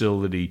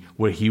facility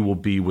where he will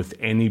be with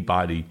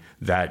anybody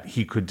that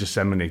he could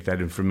disseminate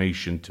that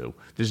information to.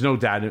 There's no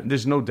doubt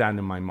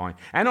in my mind.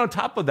 And on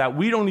top of that,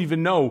 we don't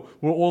even know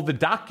where all the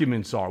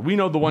documents are. We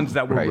know the ones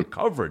that were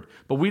recovered,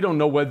 but we don't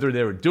know whether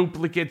there are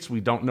duplicates.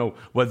 We don't know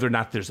whether or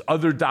not there's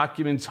other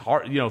documents,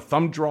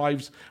 thumb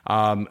drives,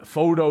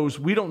 photos.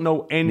 We don't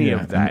know any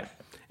of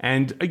that.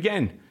 And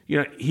again,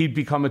 he'd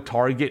become a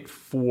target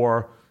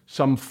for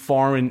some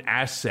foreign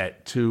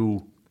asset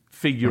to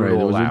figure it all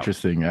out. It was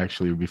interesting,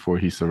 actually, before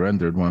he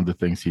surrendered, one of the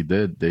things he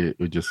did, it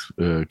just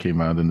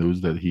came out in the news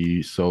that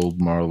he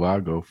sold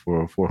Mar-a-Lago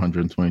for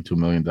 $422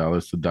 million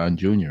to Don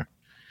Jr.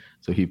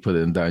 So he put it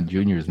in Don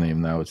Jr.'s name.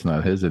 Now it's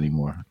not his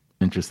anymore.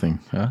 Interesting,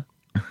 huh?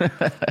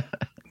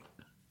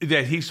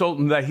 That he sold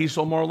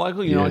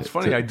Mar-a-Lago? It's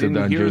funny. I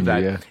didn't hear Jr.,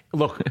 that. Yeah.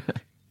 Look,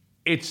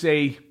 it's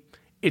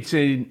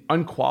an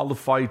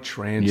unqualified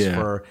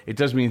transfer. Yeah. It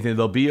doesn't mean anything.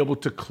 They'll be able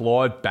to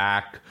claw it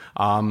back.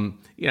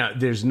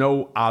 There's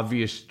no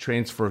obvious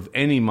transfer of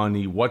any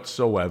money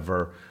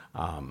whatsoever.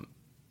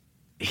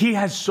 He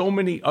has so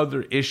many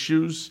other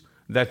issues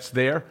that's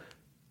there.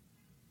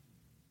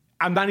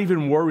 I'm not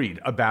even worried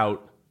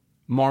about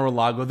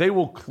Mar-a-Lago. They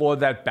will claw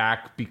that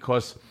back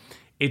because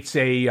it's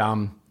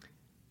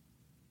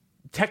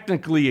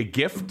technically a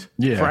gift,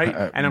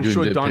 right? And I'm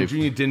sure Don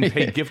Jr. didn't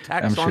pay gift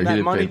tax on that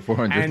money.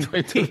 And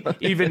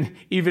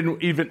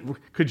even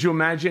could you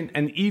imagine?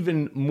 And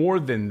even more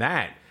than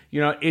that,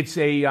 it's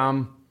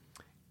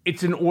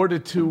in order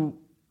to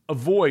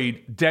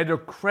avoid debtor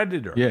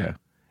creditor. Yeah,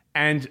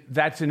 and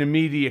that's an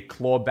immediate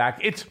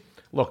clawback.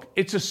 look,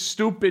 it's a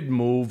stupid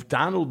move.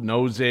 Donald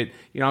knows it.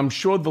 I'm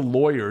sure the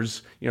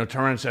lawyers, turned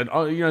around and said,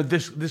 oh,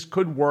 this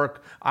could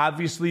work.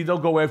 Obviously, they'll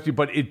go after you,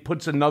 but it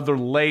puts another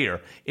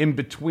layer in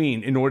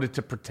between in order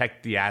to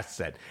protect the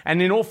asset.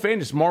 And in all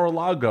fairness,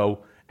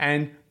 Mar-a-Lago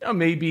and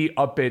maybe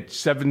up at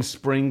Seven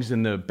Springs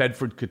in the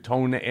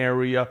Bedford-Katona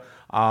area,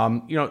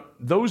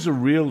 those are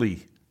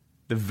really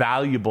the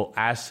valuable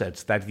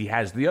assets that he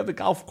has. The other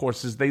golf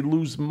courses, they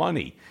lose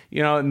money,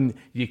 and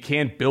you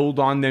can't build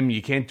on them.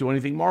 You can't do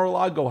anything.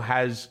 Mar-a-Lago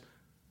has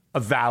a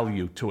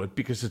value to it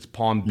because it's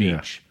Palm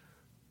Beach.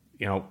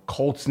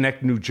 Colts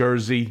Neck, New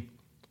Jersey,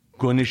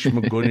 Gunish,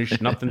 Magunish,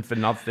 nothing for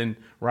nothing,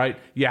 right?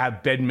 You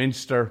have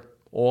Bedminster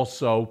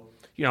also.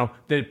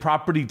 The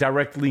property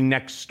directly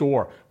next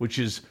door, which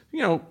is,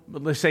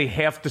 let's say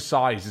half the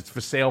size. It's for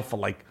sale for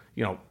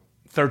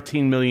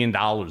 $13 million.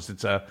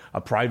 It's a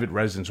private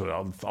residence, or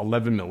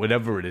 $11 million,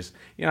 whatever it is.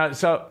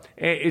 So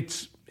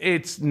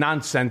it's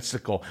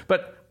nonsensical.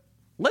 But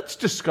let's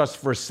discuss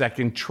for a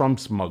second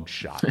Trump's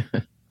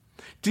mugshot.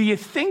 Do you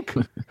think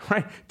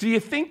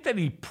that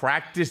he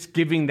practiced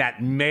giving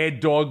that mad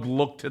dog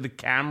look to the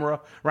camera,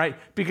 right?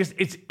 Because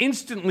it's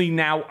instantly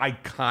now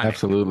iconic.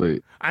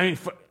 Absolutely. I mean,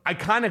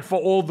 iconic for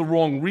all the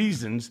wrong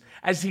reasons,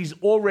 as he's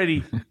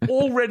already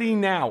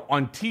now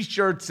on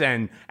T-shirts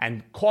and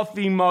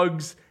coffee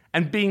mugs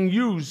and being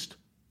used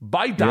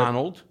by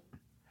Donald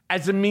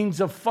as a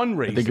means of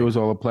fundraising. I think it was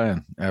all a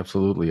plan.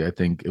 Absolutely. I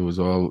think it was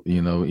all,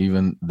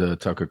 even the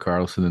Tucker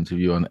Carlson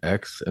interview on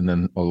X, and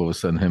then all of a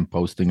sudden him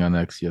posting on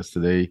X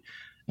yesterday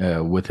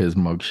with his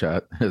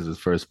mugshot as his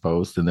first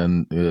post. And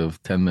then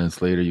 10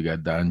 minutes later, you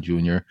got Don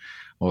Jr.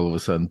 all of a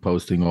sudden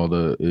posting all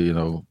the,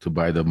 to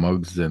buy the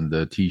mugs and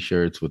the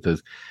T-shirts with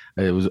his.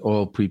 It was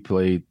all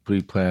pre-planned.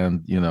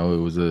 It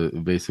was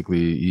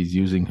basically he's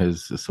using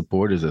his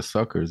supporters as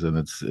suckers, and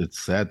it's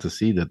sad to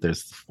see that they're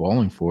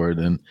falling for it.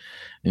 And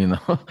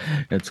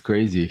it's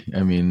crazy.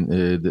 I mean,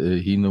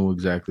 he knew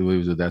exactly what he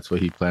was. That's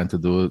what he planned to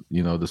do.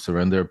 The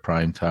surrender of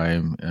prime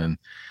time and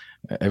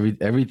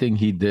everything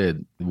he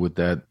did with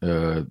that,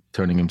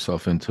 turning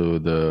himself into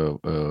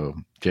the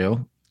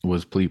jail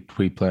was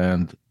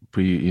pre-planned.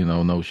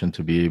 Notion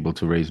to be able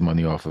to raise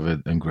money off of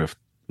it and grift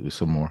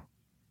some more.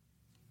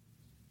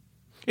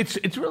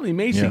 It's really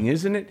amazing,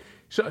 isn't it?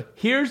 So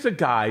here's a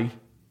guy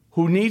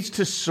who needs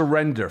to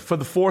surrender for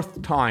the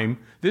fourth time,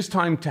 this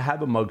time to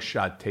have a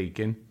mugshot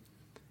taken.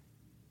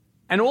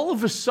 And all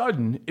of a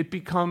sudden, it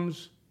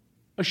becomes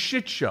a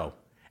shit show.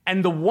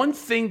 And the one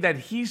thing that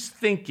he's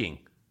thinking,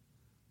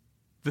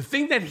 the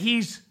thing that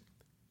he's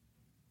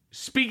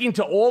speaking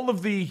to all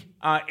of the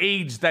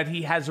aides that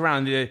he has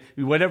around,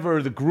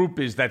 whatever the group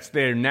is that's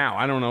there now,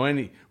 I don't know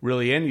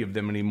any of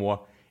them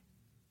anymore.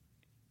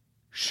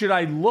 Should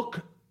I look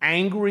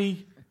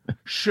angry?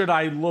 Should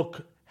I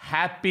look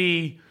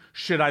happy?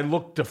 Should I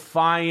look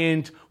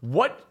defiant?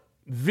 What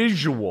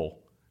visual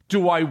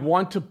do I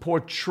want to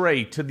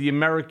portray to the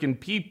American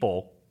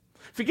people?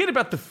 Forget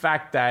about the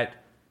fact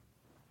that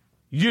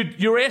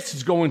your ass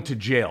is going to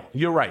jail.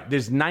 You're right.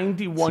 There's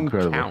 91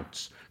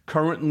 counts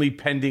currently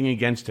pending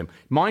against him.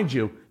 Mind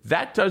you,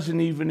 that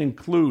doesn't even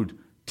include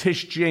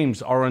Tish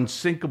James, our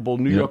unsinkable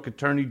New York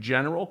Attorney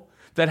General,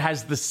 that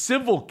has the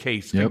civil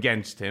case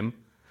against him,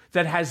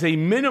 that has a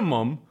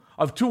minimum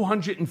of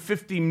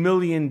 $250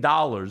 million.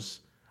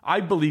 I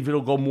believe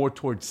it'll go more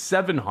towards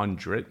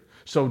 700.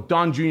 So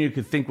Don Jr.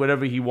 could think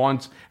whatever he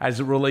wants as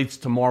it relates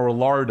to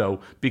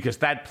Mar-a-Lago, because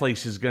that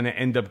place is going to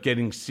end up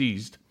getting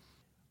seized.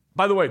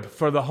 By the way,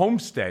 for the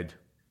homestead,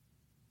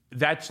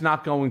 that's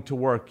not going to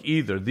work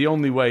either. The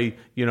only way,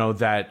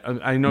 that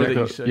I know that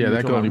you said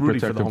that can only Rudy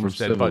protect for the them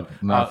homestead, from civil,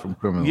 but not from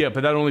criminal. Yeah,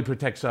 but that only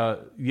protects,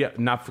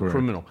 not for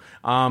criminal.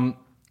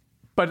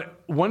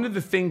 But one of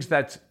the things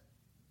that's,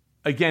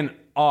 again,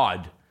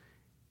 odd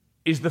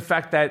is the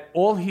fact that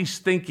all he's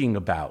thinking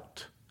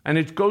about, and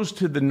it goes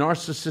to the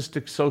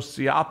narcissistic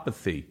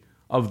sociopathy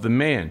of the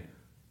man,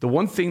 the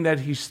one thing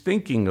that he's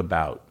thinking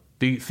about,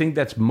 the thing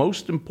that's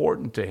most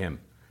important to him,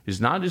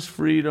 is not his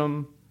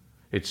freedom,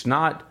 it's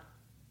not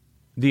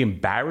the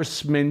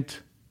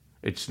embarrassment,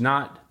 it's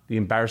not the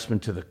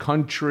embarrassment to the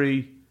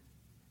country,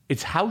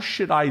 it's how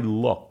should I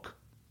look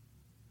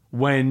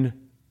when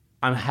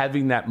I'm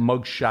having that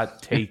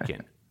mugshot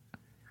taken.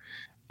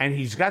 And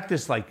he's got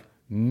this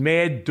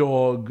mad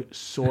dog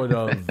sort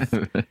of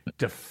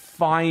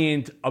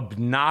defiant,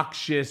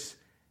 obnoxious,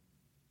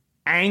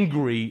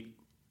 angry,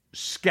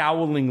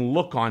 scowling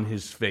look on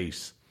his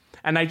face.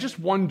 And I just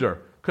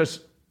wonder,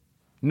 because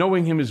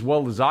knowing him as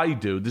well as I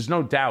do, there's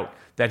no doubt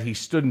that he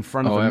stood in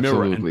front of a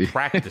mirror and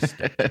practiced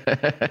it.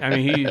 I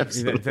mean,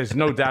 there's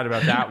no doubt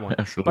about that one.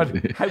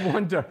 Absolutely. But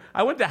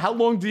I wonder how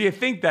long do you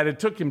think that it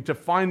took him to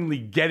finally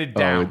get it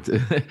down?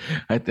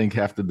 I think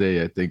half the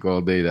day. I think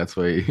all day. That's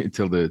why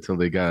until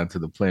they got onto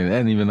the plane,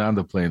 and even on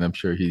the plane, I'm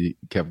sure he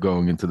kept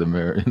going into the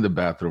mirror in the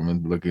bathroom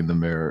and looking in the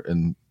mirror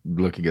and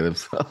looking at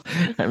himself.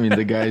 I mean,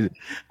 the guy.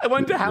 I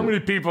wonder how many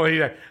people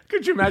he.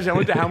 Could you imagine? I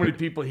wonder how many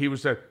people he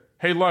was saying,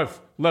 "Hey,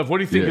 Lev, what do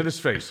you think of this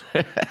face?"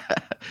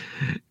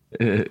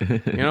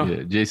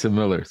 Yeah, Jason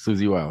Miller,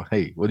 Susie Wow.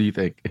 Hey, what do you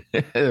think?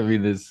 I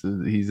mean, he's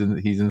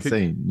Could,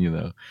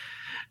 insane,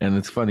 And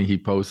it's funny, he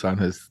posts on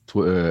his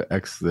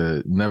X,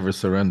 never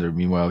surrender.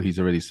 Meanwhile, he's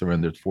already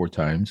surrendered 4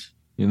 times.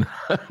 He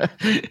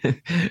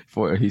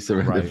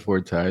surrendered right.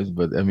 4 times.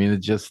 But I mean,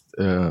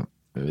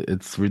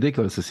 it's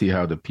ridiculous to see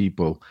how the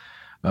people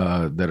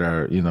that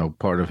are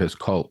part of his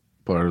cult,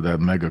 part of that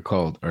mega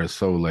cult, are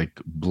so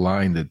like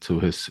blinded to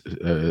his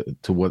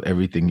to what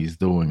everything he's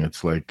doing.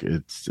 It's like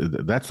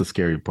that's the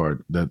scary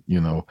part, that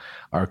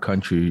our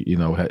country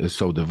is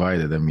so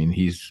divided. I mean,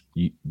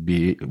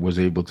 was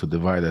able to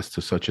divide us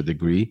to such a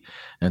degree,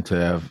 and to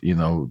have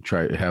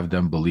have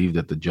them believe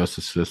that the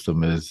justice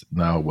system is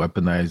now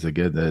weaponized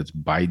again, that it's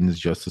Biden's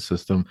justice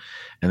system.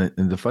 And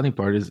the funny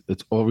part is,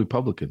 it's all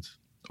Republicans.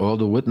 All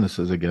the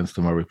witnesses against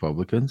him are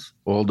Republicans.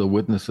 All the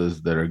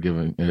witnesses that are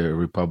giving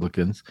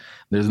Republicans.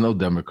 There's no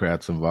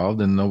Democrats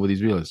involved, and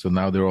nobody's realized. So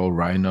now they're all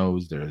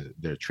rhinos.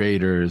 They're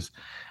traitors.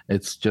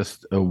 It's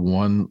just a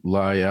one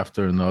lie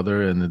after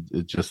another, and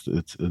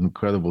it's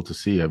incredible to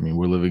see. I mean,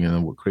 we're living in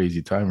a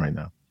crazy time right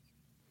now.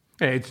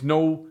 It's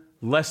no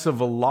less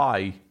of a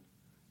lie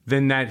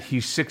than that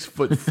he's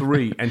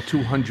 6'3" and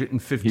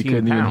 215 He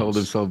couldn't pounds. even hold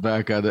himself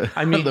back out of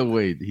the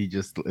weight.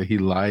 He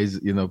lies.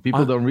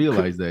 People don't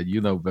realize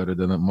that. Better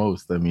than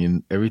most. I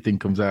mean, everything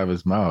comes out of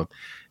his mouth,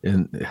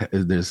 and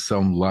there's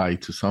some lie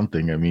to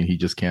something. I mean, he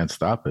just can't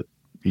stop it.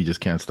 He just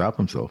can't stop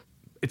himself.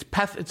 It's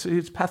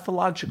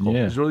pathological.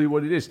 Yeah. Is really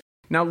what it is.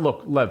 Now,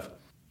 look, Lev,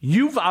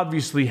 you've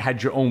obviously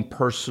had your own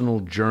personal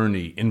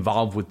journey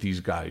involved with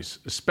these guys,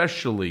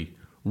 especially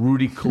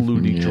Rudy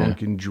Colludi, Yeah.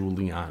 Drunken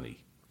Giuliani.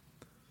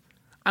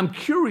 I'm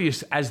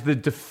curious, as the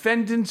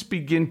defendants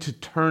begin to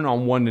turn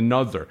on one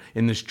another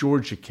in this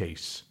Georgia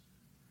case,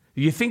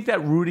 do you think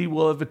that Rudy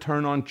will ever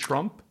turn on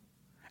Trump?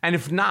 And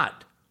if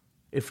not,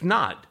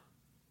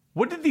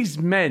 what do these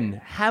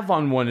men have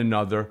on one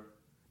another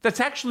that's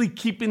actually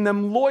keeping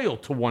them loyal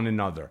to one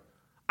another?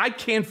 I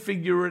can't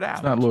figure it out.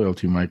 It's not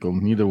loyalty, Michael.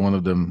 Neither one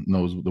of them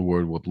knows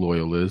what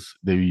loyal is.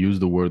 They use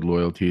the word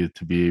loyalty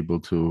to be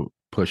able to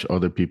push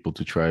other people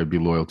to try to be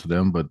loyal to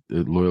them, but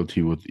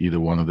loyalty with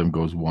either one of them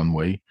goes one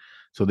way.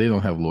 So they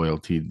don't have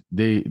loyalty.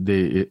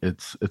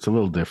 It's a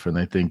little different.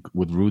 I think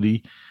with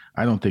Rudy,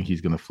 I don't think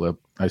he's going to flip.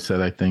 I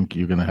think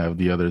you're going to have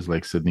the others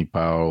like Sidney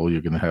Powell.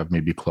 You're going to have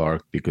maybe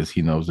Clark, because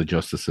he knows the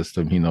justice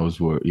system. He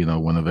knows where,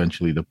 when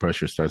eventually the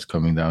pressure starts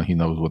coming down, he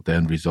knows what the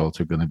end results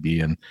are going to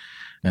be. And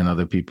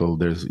other people,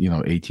 there's,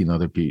 18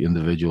 other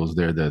individuals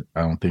there that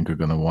I don't think are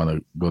going to want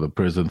to go to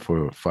prison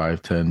for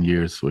 5-10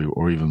 years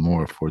or even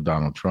more for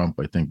Donald Trump.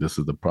 I think this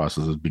is the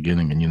process is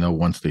beginning. And,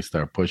 once they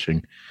start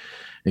pushing,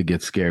 it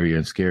gets scarier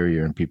and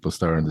scarier, and people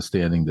start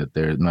understanding that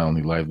their not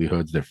only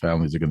livelihoods, their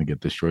families are going to get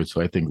destroyed. So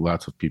I think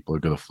lots of people are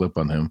going to flip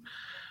on him.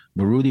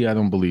 But Rudy, I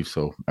don't believe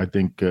so. I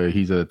think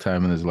he's at a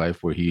time in his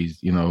life where he's,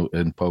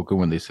 in poker,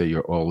 when they say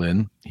you're all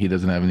in, he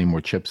doesn't have any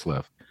more chips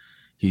left.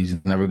 He's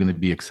never going to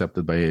be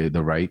accepted by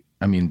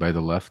by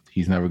the left.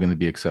 He's never going to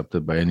be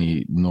accepted by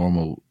any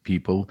normal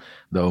people.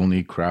 The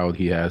only crowd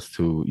he has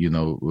to,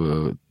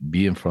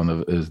 be in front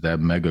of is that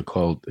mega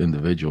cult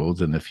individuals.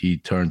 And if he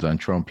turns on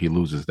Trump, he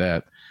loses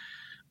that.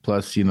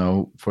 Plus,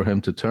 for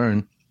him to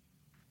turn,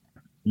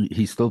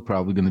 he's still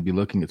probably going to be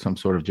looking at some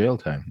sort of jail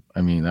time.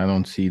 I mean, I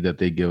don't see that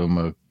they give him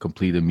a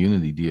complete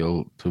immunity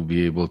deal to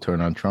be able to turn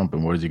on Trump.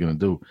 And what is he going to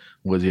do?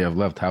 What does he have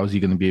left? How is he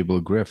going to be able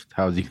to grift?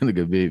 How is he going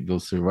to be able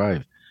to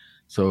survive?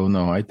 So,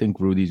 no, I think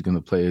Rudy's going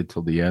to play it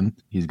till the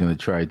end. He's going to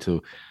try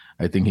to.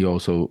 I think he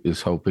also is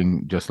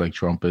hoping, just like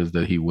Trump is,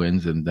 that he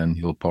wins and then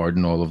he'll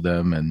pardon all of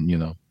them. And,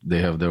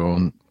 they have their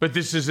own. But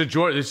this is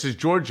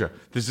Georgia.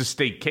 This is a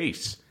state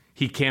case.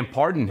 He can't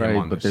pardon him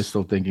on but this. They're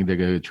still thinking they're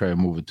going to try to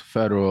move it to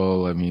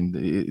federal. I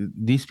mean,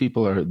 these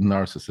people are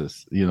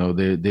narcissists.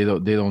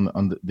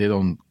 They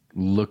don't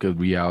look at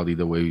reality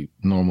the way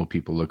normal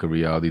people look at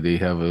reality. They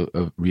have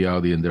a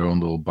reality in their own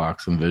little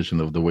box and vision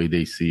of the way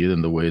they see it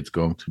and the way it's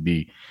going to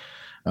be.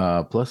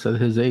 Plus,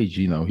 at his age,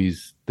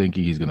 he's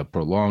thinking he's going to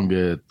prolong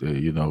it.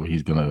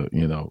 He's going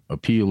to,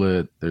 appeal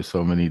it. There's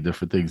so many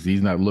different things.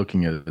 He's not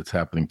looking at it's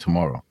happening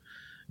tomorrow.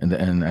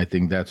 And I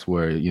think that's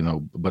where,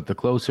 but the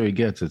closer he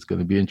gets, it's going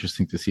to be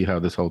interesting to see how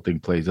this whole thing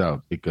plays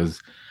out,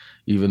 because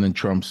even in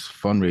Trump's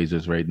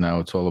fundraisers right now,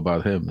 it's all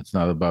about him. It's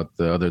not about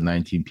the other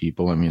 19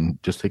 people. I mean,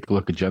 just take a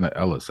look at Jenna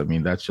Ellis. I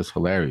mean, that's just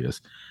hilarious.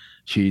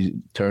 She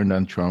turned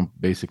on Trump,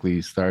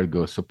 basically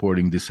started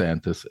supporting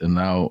DeSantis. And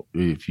now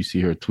if you see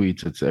her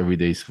tweets, it's every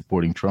day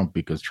supporting Trump,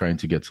 because trying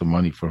to get some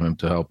money from him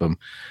to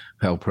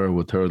help her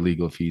with her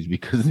legal fees,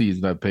 because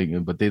he's not paying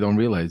him. But they don't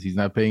realize he's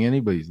not paying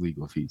anybody's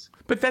legal fees.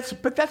 But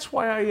that's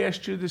why I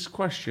asked you this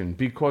question,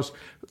 because,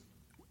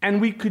 and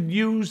we could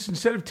use,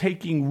 instead of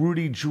taking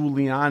Rudy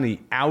Giuliani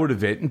out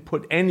of it and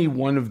put any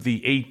one of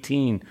the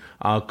 18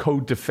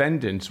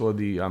 co-defendants or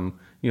the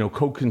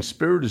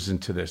co-conspirators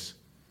into this.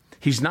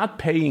 He's not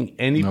paying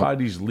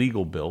anybody's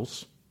legal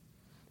bills.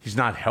 He's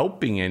not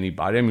helping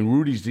anybody. I mean,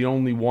 Rudy's the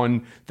only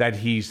one that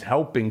he's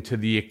helping to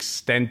the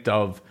extent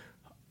of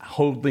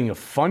holding a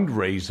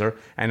fundraiser.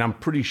 And I'm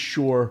pretty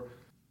sure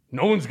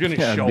No one's going to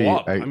Yeah, show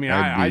up. I mean,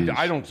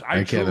 I don't.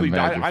 I can't truly,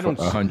 imagine I don't.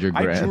 100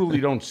 I grand. truly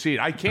don't see it.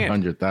 I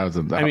can't.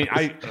 $100,000. I mean,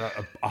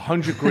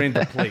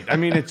 $100,000 a plate. I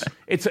mean,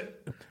 it's.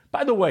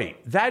 By the way,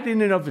 that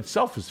in and of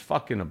itself is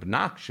fucking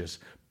obnoxious.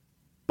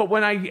 But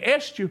when I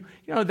asked you,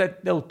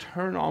 that they'll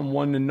turn on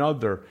one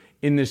another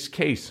in this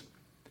case.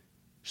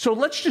 So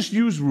let's just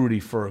use Rudy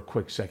for a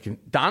quick second.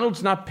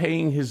 Donald's not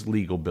paying his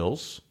legal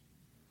bills.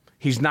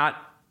 He's not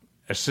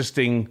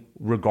assisting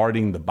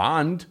regarding the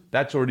bond.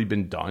 That's already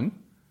been done.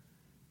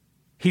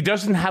 He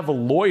doesn't have a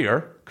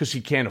lawyer because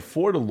he can't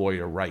afford a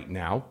lawyer right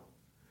now.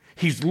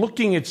 He's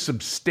looking at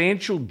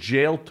substantial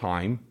jail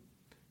time.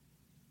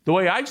 The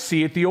way I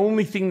see it, the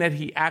only thing that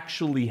he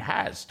actually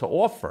has to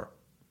offer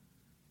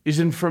is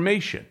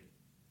information.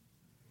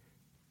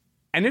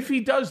 And if he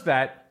does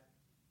that,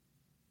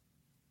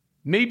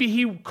 maybe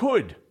he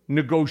could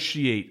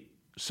negotiate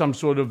some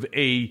sort of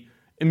a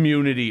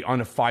immunity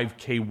on a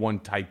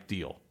 5K1 type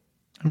deal.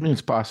 I mean,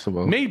 it's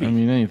possible. Maybe. I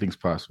mean, anything's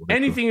possible.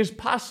 Anything is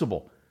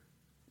possible.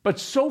 But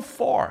so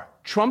far,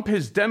 Trump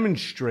has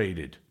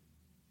demonstrated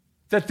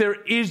that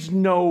there is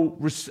no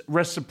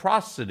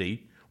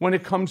reciprocity when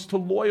it comes to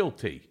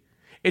loyalty.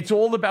 It's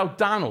all about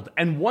Donald.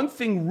 And one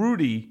thing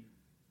Rudy,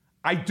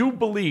 I do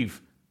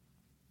believe,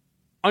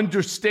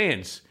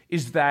 understands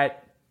is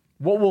that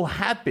what will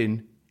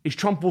happen is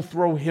Trump will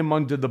throw him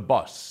under the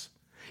bus.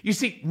 You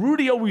see,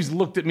 Rudy always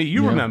looked at me.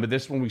 You remember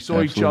this when we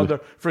saw each other.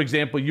 For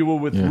example, you were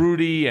with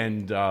Rudy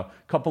and a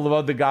couple of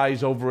other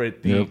guys over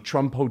at the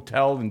Trump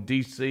Hotel in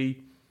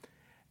D.C.,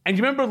 and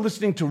you remember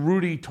listening to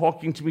Rudy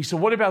talking to me, so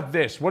what about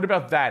this? What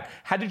about that?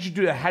 How did you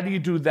do that? How do you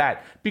do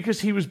that? Because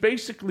he was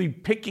basically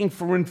picking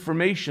for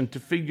information to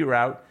figure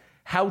out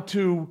how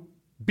to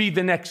be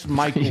the next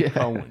Michael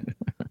Cohen.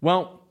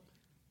 Well,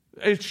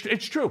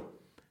 it's true.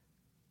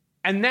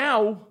 And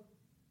now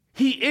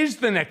he is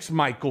the next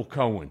Michael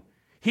Cohen.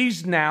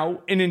 He's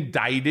now an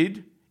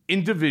indicted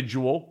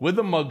individual with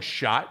a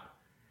mugshot,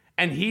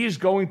 and he is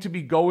going to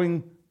be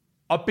going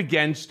up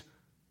against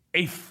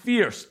a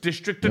fierce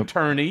district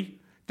attorney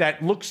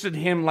that looks at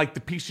him like the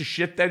piece of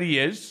shit that he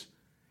is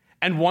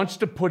and wants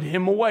to put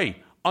him away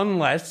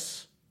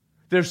unless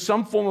there's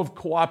some form of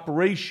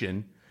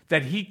cooperation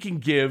that he can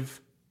give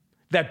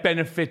that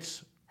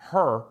benefits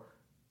her,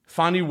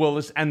 Fani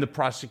Willis, and the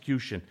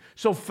prosecution.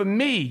 So for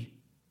me,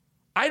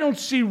 I don't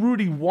see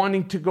Rudy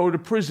wanting to go to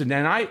prison.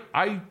 And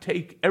I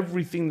take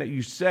everything that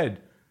you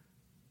said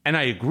and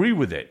I agree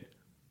with it.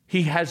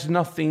 He has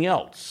nothing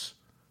else.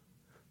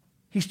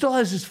 He still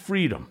has his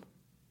freedom.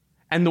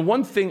 And the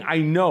one thing I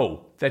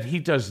know that he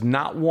does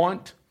not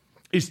want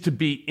is to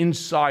be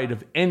inside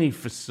of any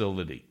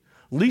facility.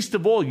 Least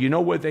of all, you know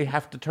where they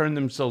have to turn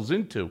themselves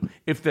into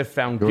if they're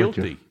found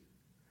guilty.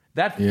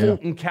 That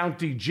Fulton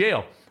County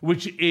Jail,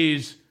 which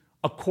is,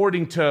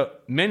 according to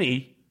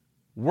many,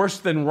 worse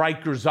than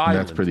Rikers Island.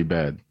 That's pretty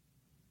bad.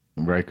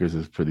 Rikers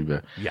is pretty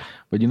bad. Yeah.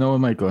 But you know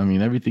what, Michael? I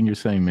mean, everything you're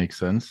saying makes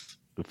sense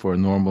for a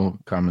normal,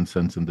 common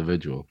sense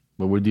individual.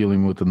 But we're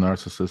dealing with a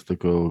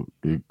narcissistical,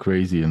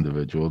 crazy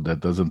individual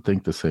that doesn't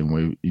think the same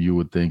way you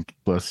would think.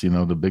 Plus,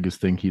 the biggest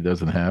thing he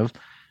doesn't have,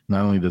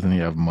 not only doesn't he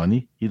have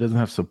money, he doesn't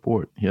have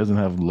support. He doesn't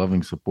have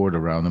loving support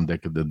around him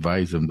that could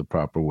advise him the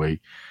proper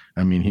way.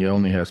 I mean, he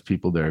only has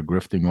people that are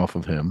grifting off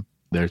of him.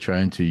 They're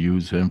trying to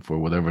use him for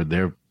whatever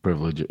their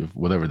privilege,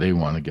 whatever they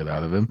want to get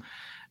out of him.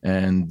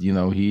 And,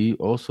 he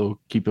also,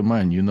 keep in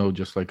mind,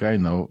 just like I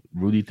know,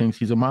 Rudy thinks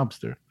he's a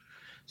mobster.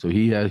 So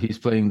he's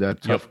playing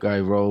that tough guy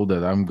role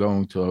that I'm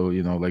going to,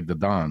 like the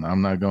Don.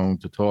 I'm not going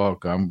to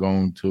talk. I'm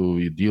going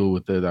to deal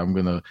with it. I'm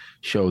going to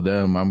show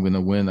them. I'm going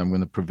to win. I'm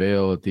going to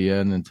prevail at the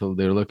end until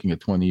they're looking at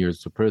 20 years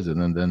to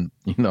prison. And then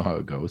you know how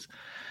it goes.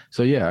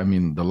 So, yeah, I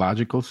mean, the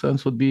logical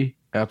sense would be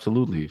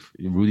absolutely.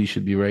 Rudy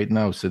should be right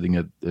now sitting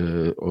at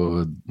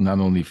not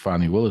only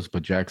Fani Willis,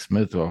 but Jack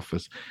Smith's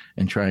office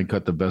and try and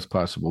cut the best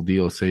possible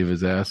deal, save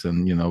his ass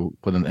and,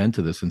 put an end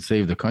to this and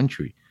save the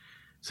country.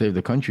 Save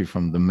the country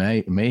from the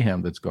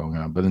mayhem that's going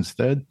on. But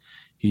instead,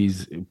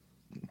 he's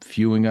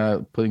putting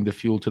the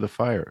fuel to the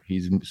fire.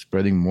 He's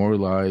spreading more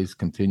lies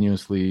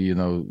continuously,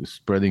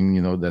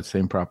 spreading, that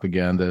same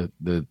propaganda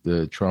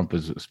that Trump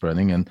is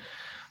spreading. And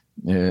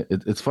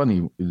it's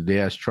funny. They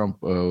asked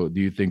Trump, do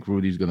you think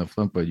Rudy's going to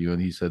flip at you?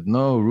 And he said,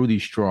 no,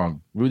 Rudy's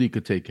strong. Rudy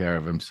could take care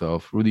of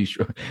himself. Rudy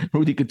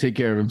could take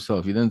care of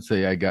himself. He didn't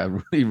say, I got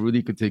Rudy.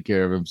 Rudy could take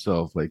care of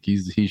himself. Like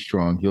he's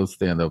strong. He'll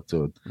stand up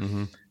to it.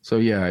 Mm-hmm. So,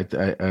 yeah,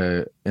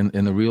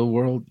 in the real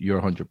world,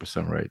 you're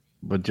 100% right.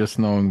 But just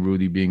knowing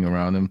Rudy being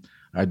around him,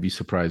 I'd be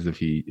surprised if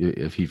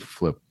he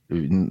flipped.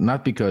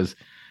 Not because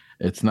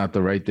it's not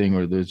the right thing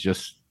or there's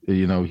just,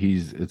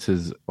 it's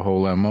his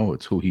whole MO.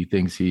 It's who he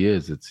thinks he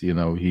is. It's,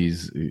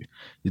 he's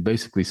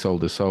basically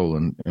sold his soul.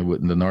 And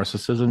the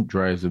narcissism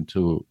drives him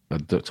to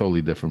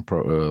totally different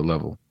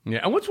level.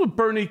 Yeah, and what's with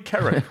Bernie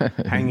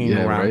Kerik hanging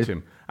around right?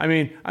 him? I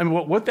mean,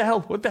 what the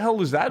hell? What the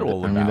hell is that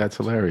all about? I mean, that's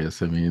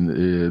hilarious. I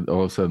mean,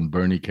 all of a sudden,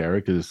 Bernie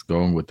Kerik is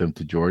going with them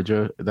to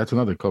Georgia. That's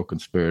another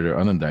co-conspirator,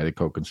 unindicted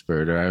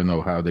co-conspirator. I don't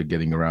know how they're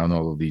getting around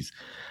all of these.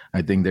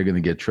 I think they're going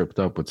to get tripped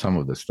up with some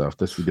of this stuff.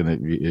 This is going to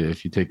be,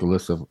 if you take a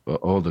list of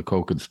all the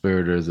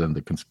co-conspirators and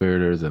the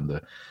conspirators and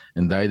the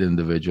indicted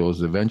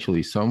individuals,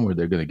 eventually somewhere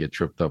they're going to get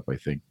tripped up. I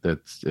think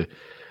that's.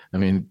 I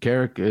mean,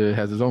 Kerik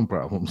has his own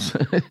problems,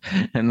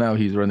 and now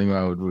he's running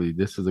around with Rudy.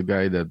 This is a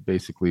guy that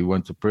basically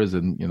went to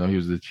prison. You know, he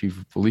was the chief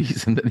of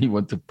police, and then he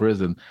went to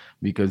prison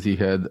because he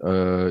had,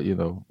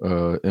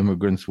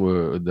 immigrants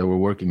that were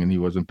working and he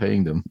wasn't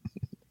paying them.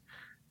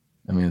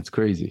 I mean, it's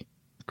crazy,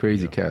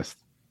 cast.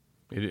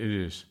 It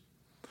is.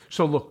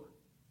 So look,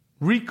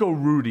 Rico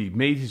Rudy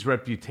made his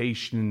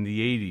reputation in the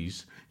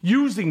 80s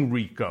using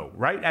Rico,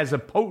 right, as a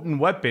potent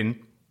weapon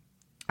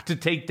to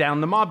take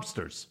down the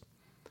mobsters.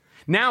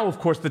 Now, of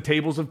course, the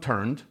tables have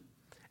turned,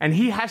 and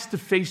he has to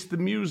face the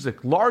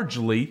music,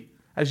 largely,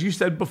 as you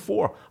said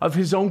before, of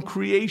his own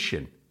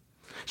creation.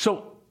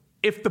 So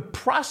if the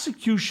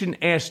prosecution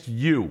asked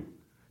you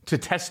to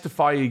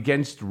testify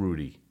against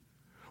Rudy,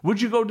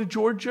 would you go to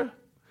Georgia?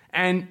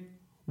 And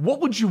what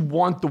would you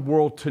want the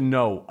world to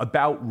know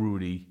about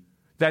Rudy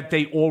that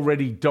they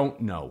already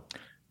don't know?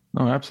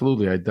 No,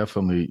 absolutely. I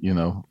definitely,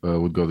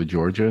 would go to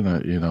Georgia,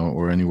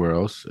 or anywhere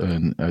else,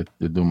 and I'd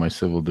do my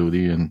civil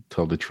duty and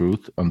tell the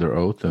truth under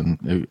oath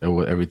and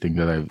everything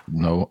that I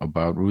know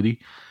about Rudy.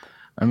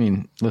 I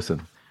mean,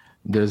 listen,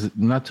 there's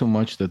not too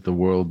much that the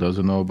world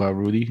doesn't know about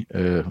Rudy,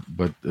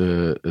 but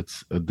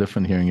it's a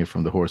different hearing it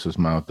from the horse's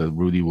mouth that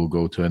Rudy will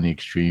go to any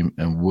extreme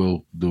and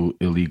will do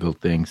illegal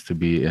things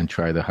and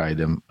try to hide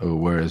them,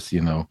 whereas,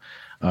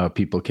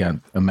 people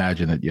can't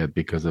imagine it yet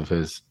because of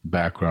his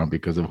background,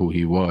 because of who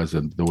he was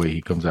and the way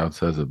he comes out and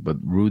says it. But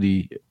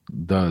Rudy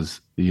does,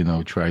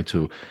 try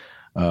to,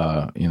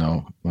 hide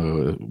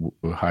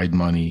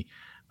money,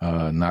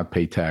 not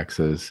pay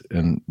taxes,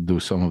 and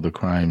do some of the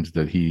crimes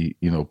that he,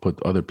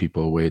 put other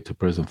people away to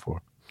prison for.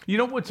 You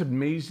know what's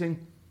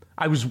amazing?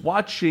 I was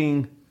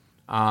watching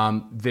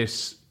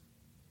this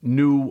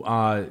new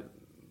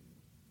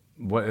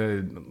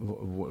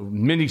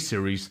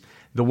miniseries,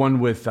 the one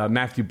with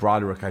Matthew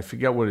Broderick. I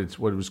forget what it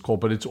was called,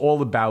 but it's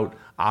all about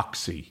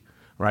Oxy,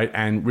 right?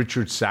 And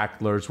Richard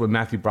Sackler. It's what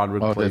Matthew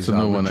Broderick plays. Oh, that's a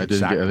new one. I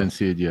didn't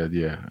see it yet.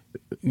 Yeah.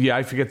 Yeah,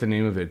 I forget the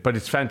name of it, but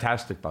it's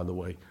fantastic, by the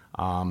way.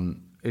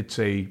 It's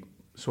a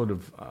sort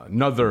of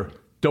another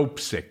Dope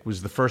Sick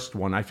was the first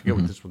one. I forget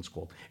what this one's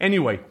called.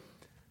 Anyway,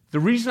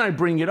 the reason I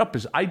bring it up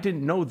is I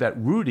didn't know that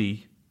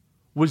Rudy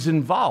was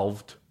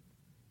involved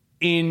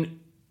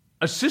in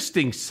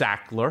assisting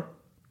Sackler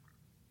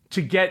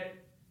to get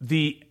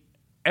the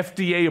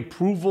FDA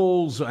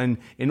approvals and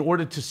in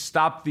order to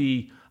stop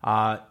the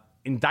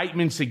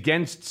indictments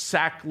against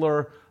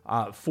Sackler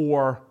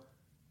for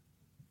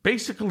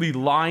basically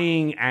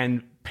lying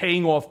and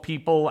paying off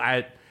people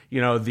at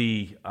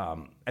the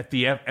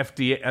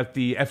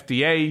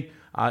FDA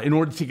in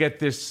order to get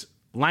this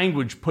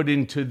language put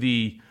into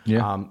the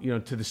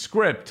to the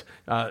script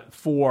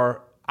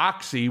for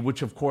Oxy,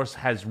 which of course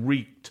has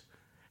wreaked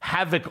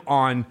havoc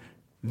on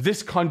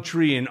this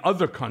country and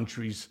other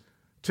countries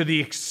to the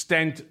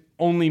extent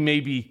only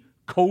maybe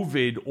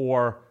COVID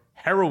or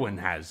heroin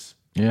has.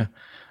 Yeah.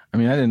 I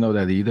mean, I didn't know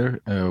that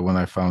either when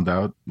I found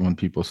out, when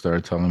people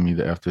started telling me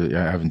that after.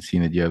 I haven't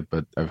seen it yet,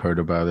 but I've heard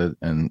about it.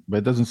 But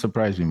it doesn't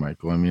surprise me,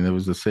 Michael. I mean, it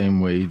was the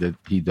same way that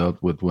he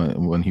dealt with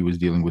when he was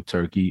dealing with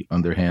Turkey,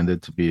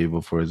 underhanded, to be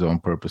able, for his own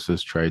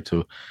purposes, try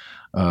to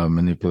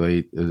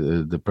manipulate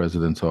the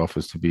president's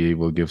office to be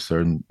able to give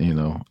certain,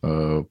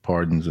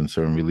 pardons and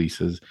certain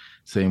releases.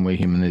 Same way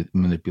he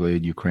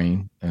manipulated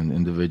Ukraine and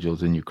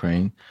individuals in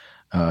Ukraine.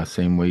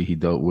 Same way he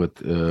dealt with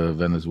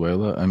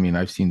Venezuela. I mean,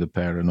 I've seen the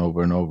pattern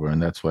over and over,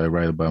 and that's why I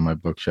write about my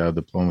book, Shadow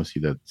Diplomacy,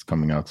 that's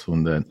coming out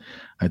soon. That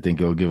I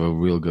think it'll give a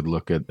real good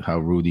look at how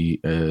Rudy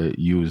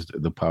used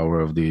the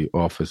power of the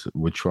office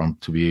with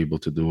Trump to be able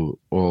to do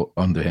all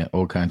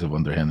kinds of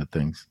underhanded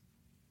things.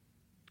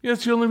 Yeah,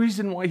 that's the only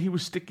reason why he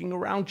was sticking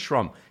around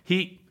Trump.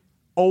 He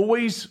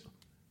always,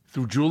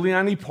 through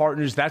Giuliani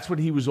Partners, that's what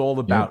he was all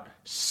about,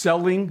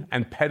 selling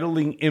and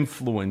peddling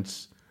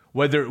influence,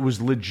 whether it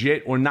was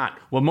legit or not.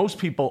 Well, most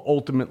people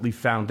ultimately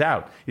found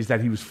out is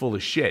that he was full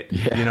of shit,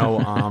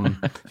 and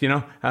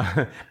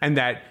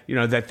that,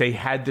 that they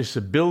had this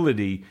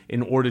ability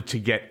in order to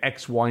get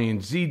X, Y,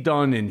 and Z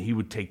done. And he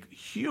would take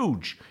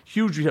huge,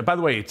 by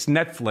the way, it's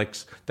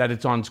Netflix that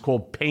it's on. It's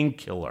called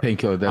Painkiller.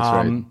 Painkiller, that's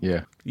right.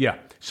 Yeah. Yeah.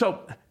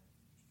 So,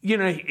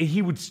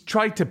 he would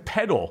try to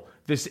peddle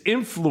this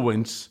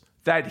influence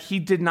that he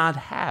did not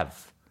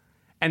have.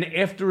 And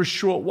after a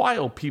short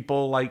while,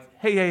 people like,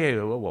 hey,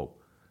 whoa.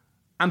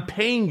 I'm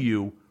paying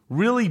you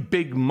really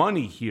big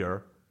money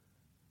here,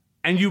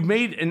 and you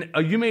made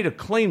a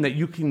claim that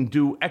you can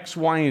do X,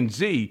 Y, and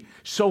Z.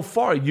 So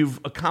far,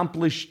 you've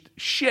accomplished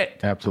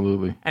shit.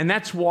 Absolutely. And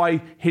that's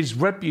why his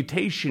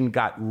reputation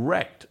got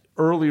wrecked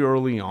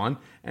early on.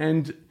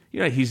 And,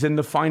 he's in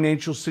the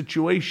financial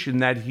situation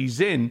that he's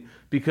in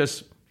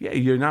because,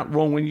 you're not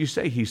wrong when you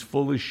say he's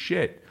full of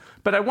shit.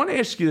 But I want to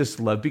ask you this,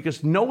 Lev,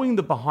 because knowing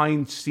the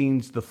behind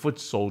scenes, the foot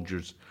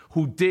soldiers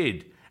who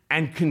did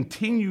and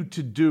continue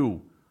to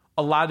do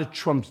a lot of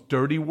Trump's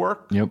dirty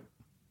work. Yep.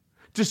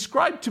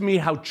 Describe to me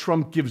how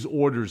Trump gives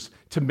orders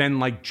to men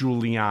like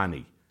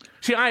Giuliani.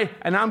 See,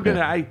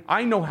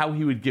 I know how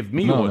he would give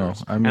me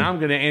orders, and I'm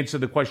going to answer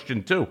the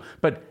question too.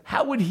 But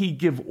how would he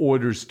give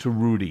orders to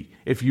Rudy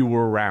if you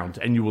were around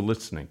and you were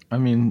listening? I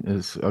mean,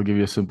 I'll give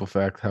you a simple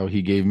fact how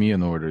he gave me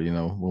an order.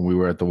 When we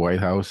were at the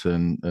White House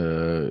and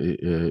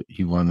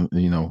he wanted,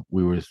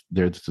 we were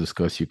there to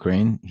discuss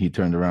Ukraine. He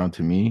turned around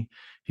to me.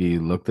 He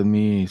looked at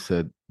me. He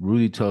said,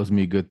 "Rudy tells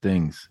me good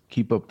things.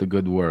 Keep up the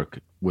good work,"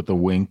 with a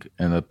wink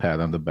and a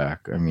pat on the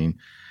back. I mean,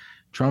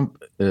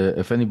 Trump,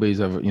 if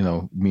anybody's ever,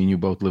 me and you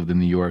both lived in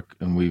New York,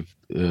 and we've,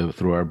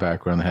 through our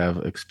background, have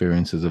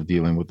experiences of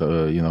dealing with,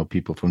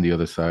 people from the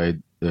other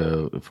side,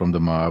 from the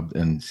mob,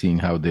 and seeing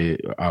how they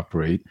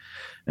operate.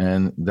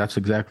 And that's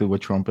exactly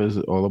what Trump is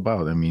all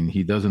about. I mean,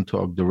 he doesn't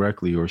talk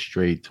directly or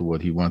straight to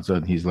what he wants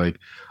done. He's like,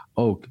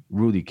 "Oh,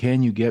 Rudy,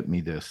 can you get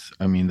me this?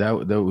 I mean,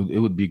 it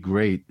would be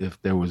great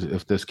if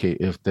this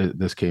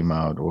came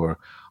out," or,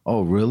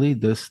 "Oh, really?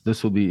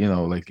 This would be,"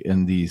 like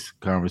in these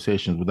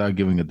conversations without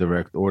giving a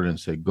direct order and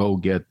say, "Go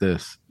get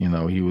this."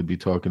 He would be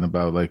talking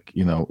about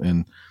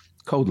in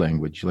code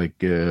language,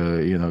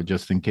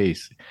 just in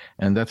case.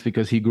 And that's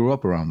because he grew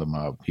up around the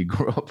mob. He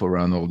grew up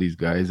around all these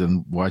guys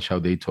and watch how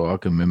they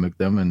talk and mimic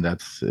them. And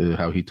that's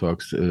how he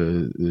talks,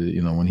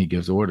 when he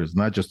gives orders,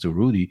 not just to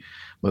Rudy,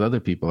 but other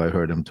people I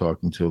heard him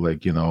talking to,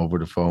 over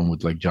the phone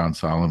with John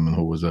Solomon,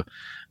 who was a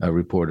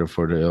reporter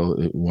for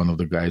one of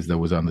the guys that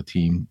was on the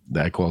team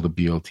that I call the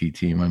BLT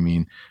team. I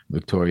mean,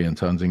 Victoria and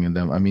Tunzing and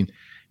them. I mean,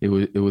 it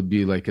would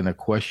be like in a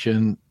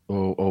question,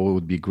 or it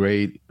would be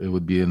great. It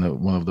would be in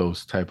one of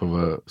those type of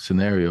a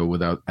scenario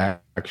without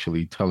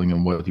actually telling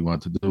him what he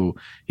wanted to do.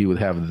 He would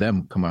have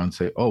them come out and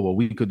say, "Oh, well,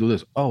 we could do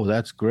this. Oh,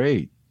 that's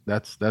great.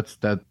 That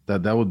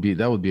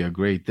would be a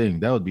great thing.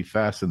 That would be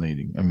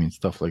fascinating." I mean,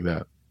 stuff like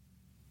that.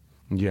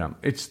 Yeah,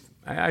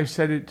 I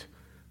said it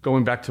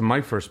going back to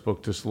my first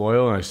book,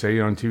 Disloyal, and I say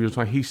it on TV, it's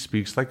like he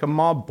speaks like a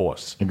mob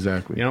boss.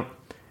 Exactly.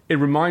 It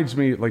reminds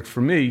me,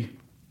 for me,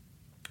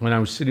 when I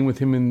was sitting with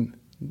him in,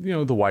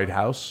 the White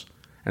House,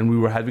 and we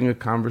were having a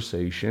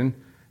conversation,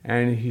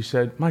 and he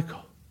said,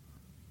 Michael,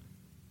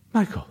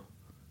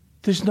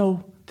 there's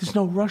no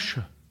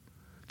Russia.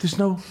 There's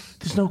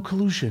no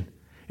collusion.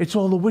 It's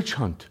all a witch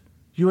hunt.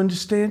 You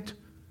understand?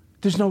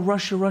 There's no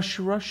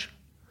Russia.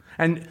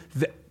 And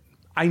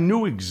I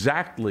knew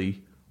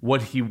exactly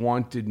what he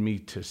wanted me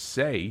to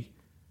say.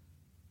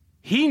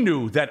 He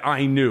knew that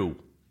I knew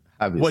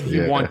what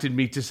he wanted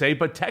me to say,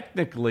 but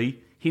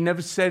technically he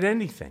never said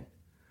anything.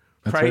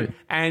 Right?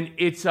 And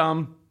it's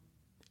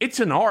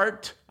an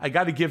art. I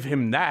got to give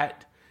him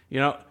that.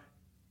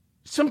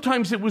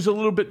 Sometimes it was a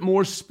little bit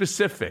more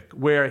specific,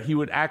 where he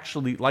would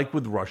actually, like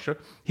with Russia,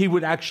 he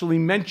would actually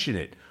mention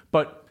it.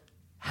 But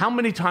how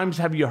many times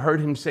have you heard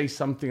him say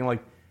something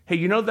like,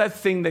 "Hey, that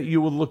thing that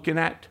you were looking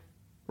at,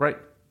 right?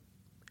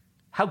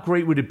 How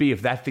great would it be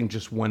if that thing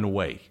just went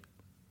away?"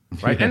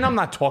 Right? Yeah. And I'm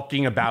not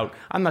talking about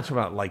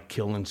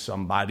killing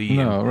somebody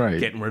and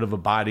getting rid of a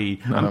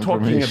body. I'm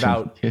talking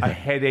about a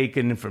headache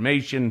and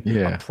information,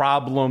 a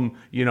problem,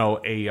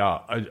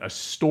 a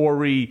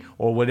story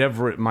or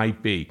whatever it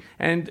might be.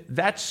 And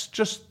that's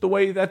just the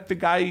way that the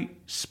guy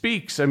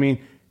speaks. I mean,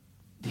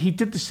 he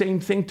did the same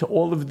thing to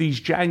all of these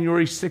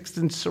January 6th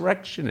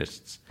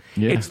insurrectionists.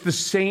 Yeah. It's the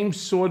same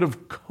sort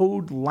of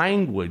code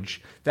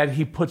language that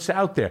he puts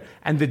out there.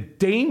 And the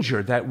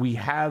danger that we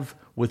have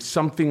with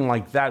something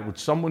like that, with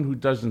someone who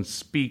doesn't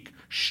speak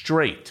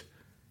straight,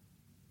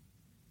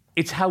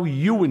 it's how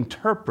you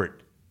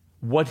interpret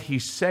what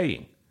he's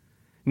saying.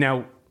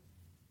 Now,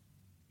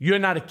 you're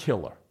not a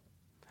killer.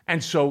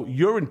 And so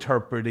you're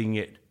interpreting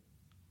it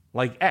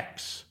like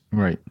X.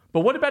 Right.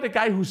 But what about a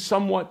guy who's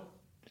somewhat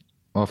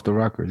off the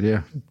rockers,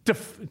 yeah.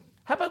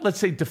 How about, let's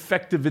say,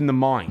 defective in the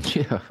mind?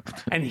 Yeah.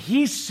 And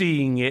he's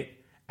seeing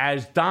it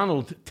as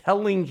Donald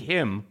telling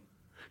him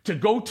to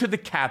go to the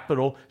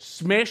Capitol,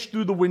 smash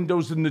through the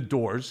windows and the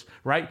doors,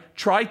 right?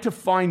 Try to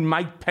find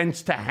Mike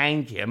Pence to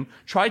hang him.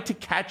 Try to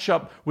catch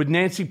up with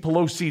Nancy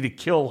Pelosi to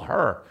kill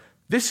her.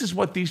 This is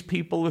what these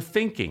people are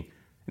thinking.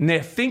 And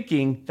they're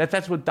thinking that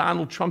that's what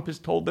Donald Trump has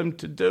told them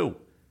to do.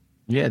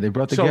 Yeah, they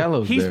brought the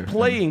gallows there. He's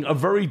playing a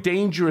very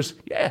dangerous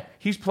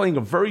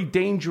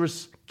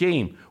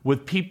game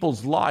with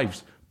people's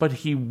lives, but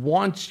he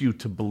wants you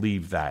to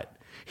believe that.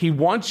 He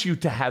wants you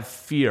to have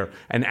fear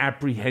and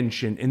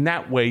apprehension in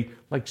that way,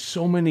 like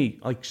so many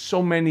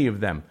of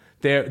them.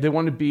 They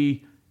want to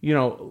be,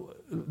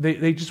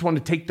 they just want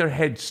to take their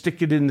head,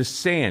 stick it in the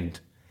sand,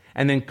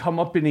 and then come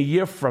up in a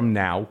year from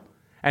now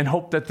and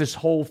hope that this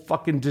whole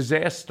fucking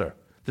disaster,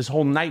 this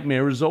whole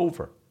nightmare is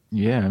over.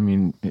 Yeah, I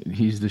mean,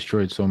 he's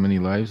destroyed so many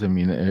lives. I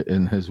mean,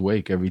 in his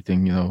wake,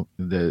 everything,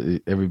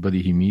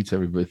 everybody he meets,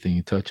 everything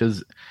he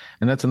touches,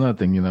 and that's another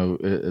thing.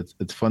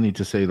 It's funny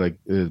to say like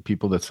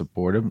people that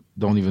support him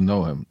don't even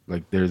know him.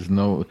 Like, there's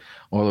no,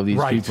 all of these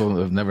Right. people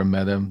have never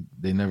met him.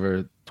 They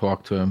never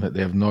talk to him.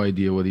 They have no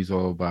idea what he's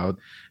all about,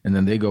 and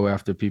then they go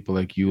after people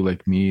like you,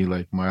 like me,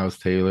 like Miles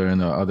Taylor,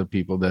 and other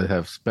people that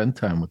have spent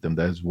time with him,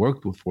 that has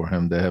worked with for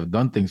him, that have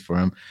done things for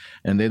him,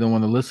 and they don't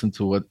want to listen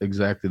to what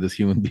exactly this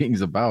human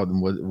being's about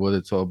and what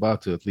it's all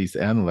about, to at least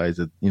analyze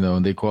it,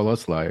 and they call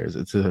us liars.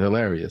 It's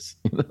hilarious,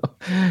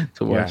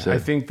 to watch that. I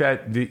think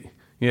that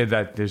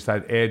that there's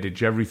that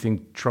adage: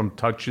 everything Trump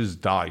touches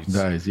dies.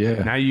 Dies,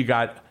 yeah. Now you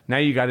got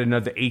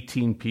another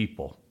 18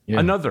 people. Yeah.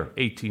 Another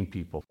 18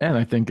 people. And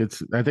I think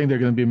they're going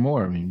to be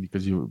more. I mean,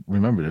 because you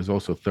remember, there's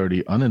also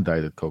 30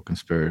 unindicted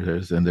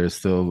co-conspirators, and there's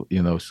still,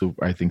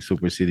 I think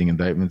superseding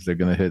indictments they're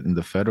going to hit in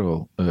the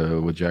federal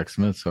with Jack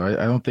Smith. So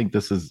I don't think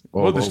this is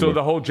all well, there's over. still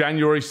the whole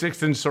January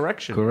 6th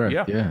insurrection.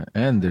 Correct. Yeah.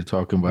 And they're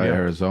talking about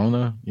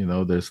Arizona.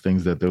 There's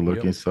things that they're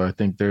looking. Yep. So I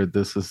think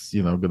this is,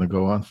 going to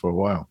go on for a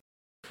while.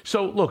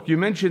 So look, you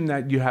mentioned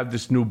that you have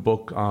this new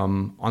book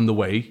on the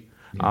way.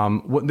 Yeah.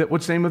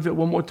 What's the name of it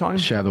one more time?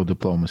 Shadow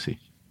Diplomacy.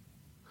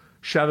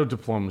 Shadow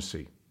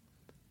Diplomacy.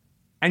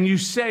 And you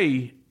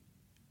say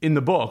in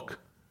the book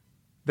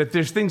that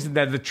there's things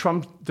that the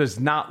Trump does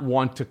not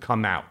want to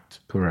come out.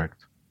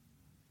 Correct.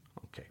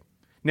 Okay.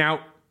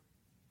 Now,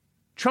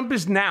 Trump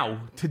is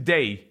now,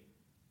 today,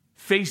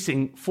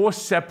 facing 4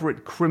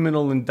 separate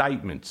criminal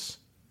indictments,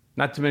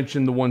 not to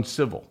mention the one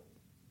civil.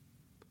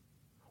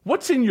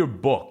 What's in your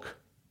book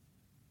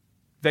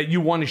that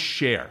you want to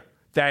share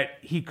that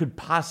he could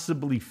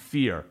possibly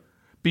fear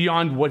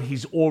beyond what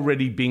he's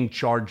already being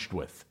charged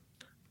with?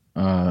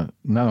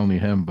 Not only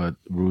him, but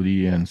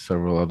Rudy and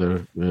several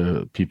other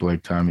people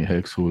like Tommy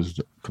Hicks, who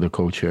was the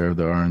co-chair of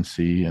the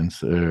RNC,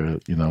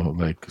 and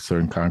like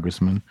certain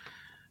congressmen.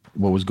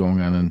 What was going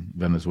on in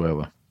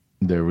Venezuela,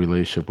 their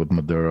relationship with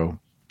Maduro,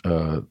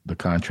 the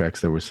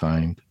contracts that were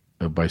signed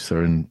by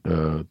certain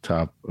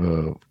top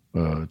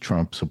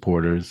Trump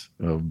supporters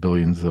of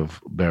billions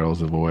of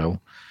barrels of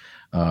oil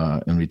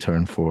in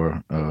return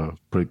for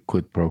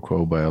quid pro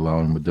quo by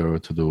allowing Maduro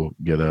to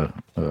get a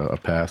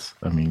pass.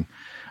 I mean,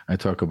 I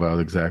talk about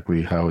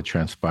exactly how it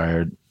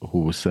transpired,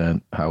 who was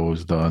sent, how it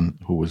was done,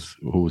 who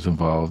was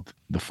involved,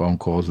 the phone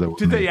calls that were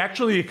Did they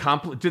actually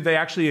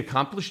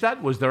accomplish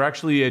that? Was there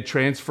actually a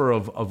transfer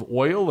of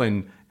oil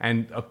and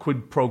a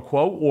quid pro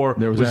quo, or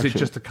was it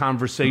just a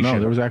conversation? No,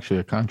 there was actually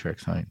a contract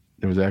signed.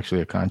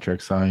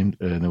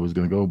 And it was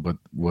going to go. But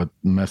what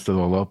messed it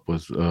all up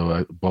was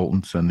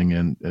Bolton sending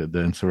in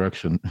the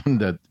insurrection,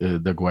 the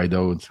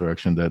Guaido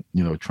insurrection that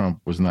Trump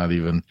was not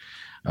even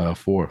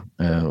for,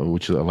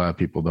 which a lot of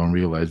people don't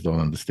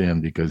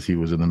understand, because he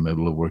was in the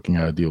middle of working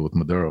out a deal with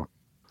Maduro.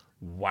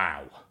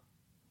 Wow.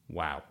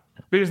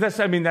 Because that's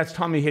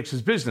Tommy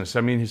Hicks's business.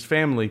 I mean, his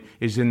family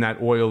is in that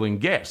oil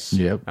and gas.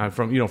 Yep.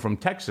 From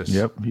Texas.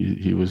 Yep.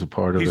 He was a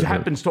part of it. He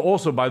happens to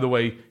also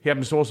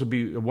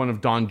be one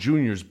of Don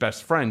Jr.'s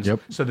best friends.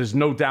 Yep. So there's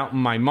no doubt in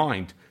my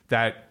mind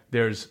that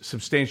there's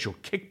substantial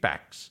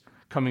kickbacks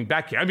coming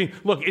back here. I mean,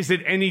 look, is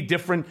it any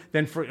different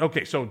than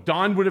so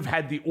Don would have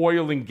had the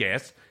oil and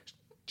gas.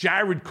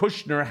 Jared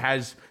Kushner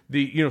has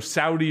the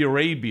Saudi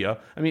Arabia.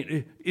 I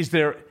mean, is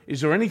there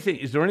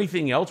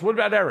anything else? What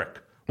about Eric?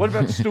 What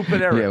about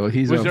stupid Eric? Yeah, well,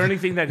 was there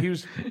anything that he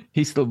was?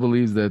 He still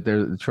believes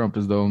that Trump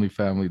is the only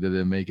family that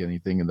didn't make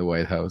anything in the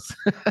White House.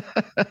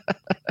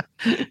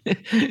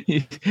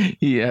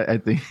 I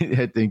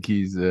think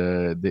he's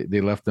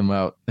they left him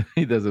out.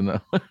 He doesn't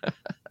know.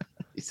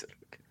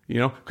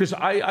 Because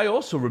I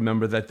also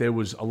remember that there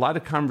was a lot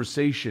of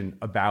conversation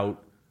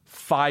about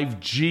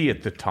 5G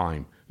at the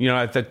time.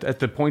 At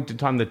the point in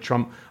time that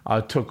Trump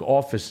took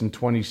office in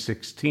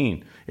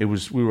 2016, we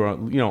were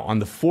on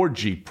the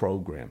 4G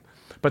program.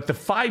 But the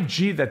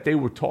 5G that they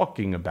were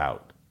talking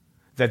about,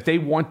 that they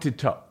wanted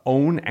to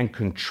own and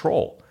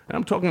control, and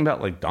I'm talking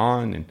about like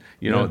Don and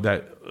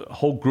that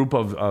whole group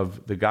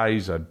of the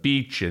guys,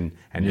 Beach and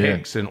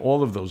Hicks and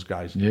all of those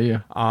guys.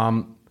 Yeah.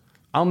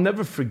 I'll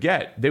never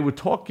forget. They were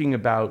talking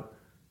about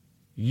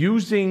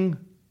using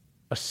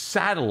a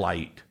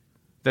satellite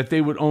that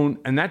they would own,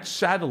 and that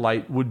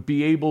satellite would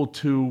be able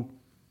to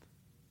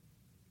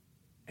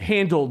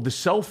handle the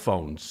cell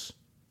phones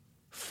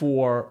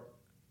for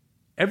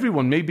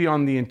everyone, maybe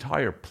on the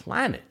entire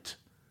planet,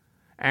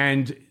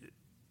 and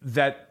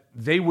that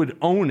they would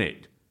own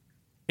it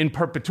in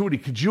perpetuity.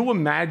 Could you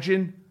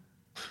imagine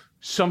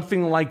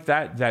something like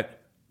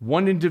that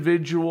one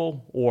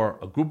individual or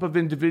a group of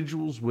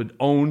individuals would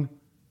own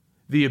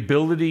the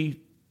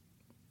ability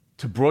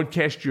to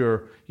broadcast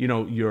your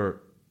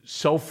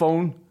cell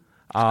phone?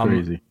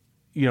 Crazy.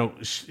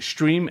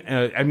 Stream.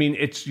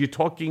 You're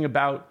talking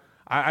about.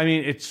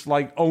 It's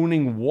like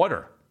owning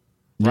water,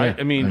 right?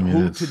 Yeah.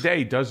 Who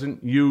today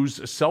doesn't use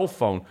a cell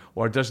phone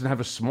or doesn't have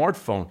a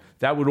smartphone?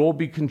 That would all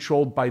be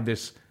controlled by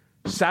this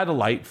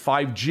satellite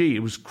 5G. It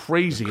was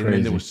crazy. And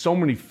then there was so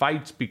many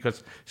fights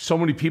because so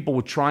many people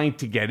were trying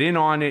to get in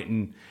on it,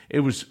 and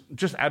it was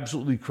just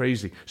absolutely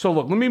crazy. So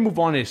look, let me move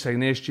on a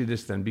second and ask you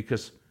this then,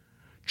 because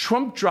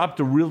Trump dropped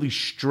a really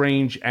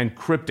strange and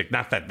cryptic,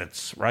 not that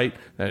that's right,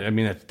 I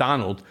mean, that's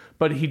Donald,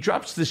 but he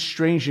drops this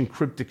strange and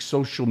cryptic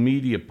social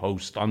media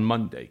post on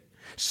Monday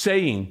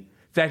saying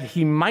that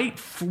he might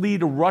flee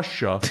to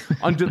Russia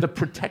under the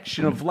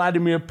protection of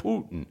Vladimir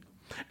Putin.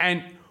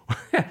 And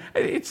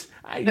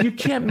you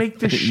can't make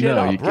this shit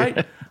up,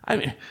 right? I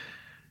mean,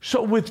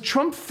 so with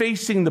Trump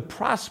facing the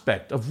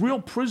prospect of real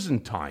prison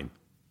time,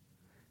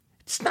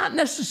 it's not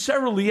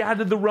necessarily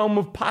out of the realm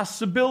of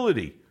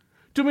possibility.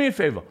 Do me a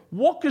favor.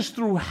 Walk us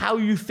through how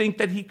you think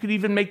that he could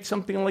even make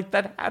something like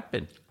that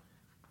happen.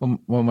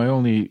 Well, my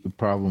only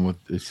problem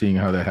with seeing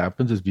how that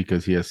happens is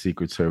because he has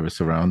Secret Service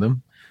around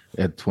him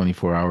at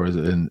 24 hours,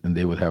 and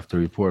they would have to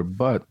report.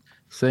 But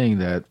saying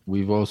that,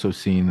 we've also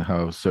seen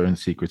how certain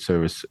Secret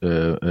Service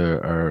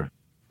are,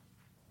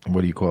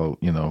 what do you call,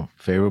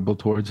 favorable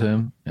towards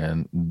him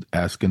and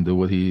ask and do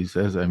what he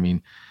says. I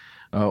mean,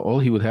 all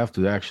he would have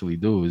to actually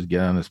do is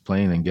get on his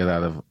plane and get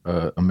out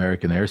of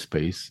American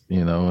airspace,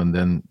 and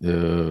then,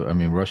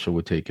 Russia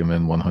would take him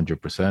in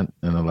 100%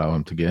 and allow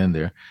him to get in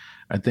there.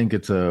 I think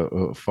it's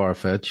a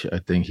far-fetched. I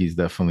think he's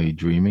definitely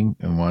dreaming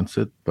and wants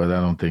it, but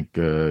I don't think,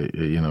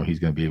 he's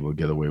going to be able to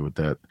get away with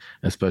that,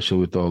 especially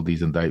with all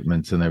these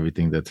indictments and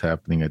everything that's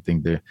happening. I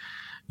think they're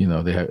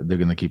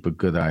going to keep a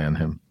good eye on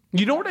him.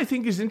 You know what I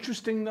think is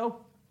interesting, though?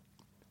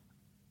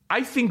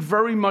 I think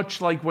very much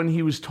like when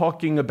he was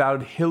talking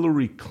about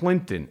Hillary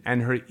Clinton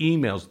and her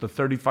emails, the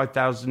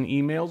 35,000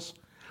 emails,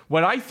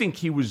 what I think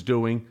he was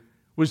doing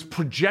was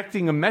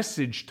projecting a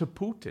message to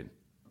Putin.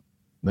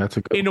 That's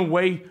a good in a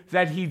way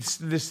that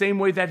the same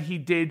way that he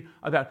did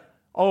about,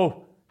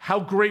 how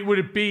great would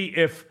it be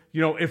if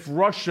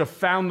Russia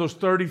found those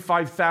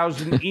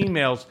 35,000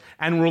 emails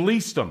and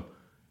released them?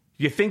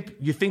 You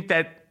think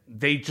that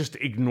they just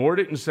ignored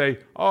it and say,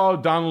 oh,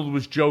 Donald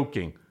was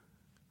joking?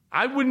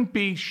 I wouldn't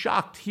be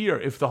shocked here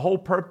if the whole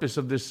purpose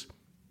of this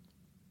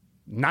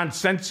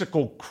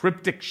nonsensical,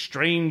 cryptic,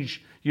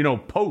 strange,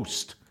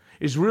 post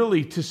is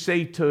really to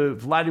say to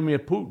Vladimir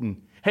Putin,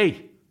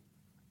 hey,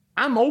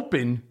 I'm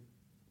open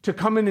to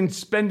coming and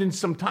spending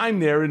some time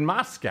there in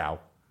Moscow.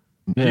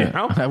 Yeah,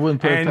 I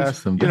wouldn't put it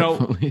past them,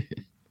 definitely.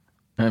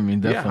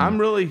 Definitely. Yeah, I'm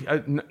really,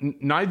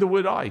 neither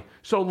would I.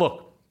 So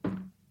look,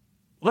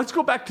 let's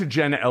go back to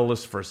Jenna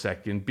Ellis for a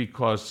second,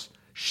 because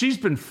she's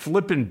been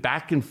flipping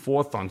back and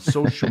forth on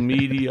social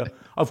media,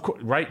 of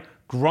course, right?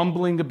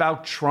 Grumbling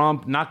about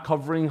Trump, not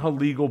covering her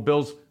legal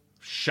bills.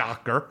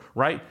 Shocker,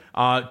 right?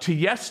 To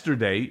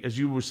yesterday, as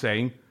you were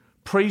saying,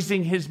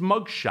 praising his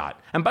mugshot.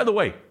 And by the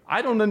way,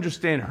 I don't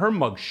understand her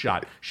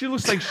mugshot. She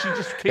looks like she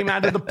just came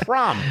out of the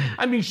prom.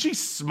 I mean, she's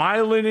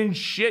smiling and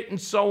shit and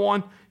so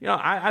on.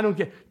 I don't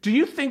get. Do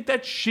you think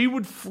that she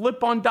would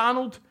flip on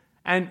Donald?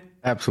 And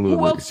absolutely.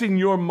 Who else in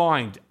your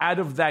mind, out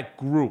of that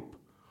group,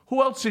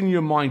 who else in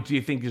your mind do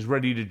you think is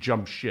ready to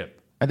jump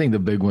ship? I think the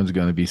big one's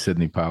going to be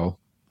Sidney Powell.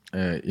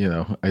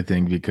 I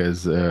think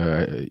because,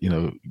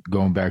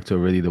 going back to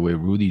already the way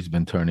Rudy's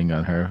been turning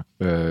on her,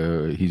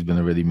 he's been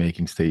already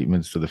making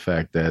statements to the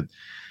fact that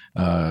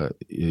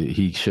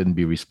he shouldn't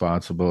be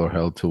responsible or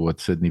held to what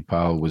Sidney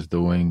Powell was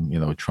doing.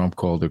 Trump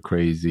called her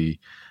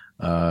crazy.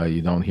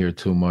 You don't hear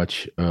too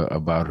much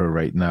about her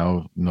right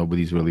now.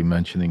 Nobody's really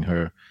mentioning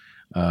her.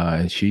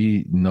 And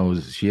she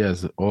knows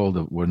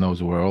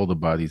knows where all the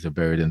bodies are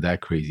buried in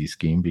that crazy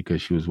scheme,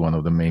 because she was one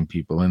of the main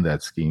people in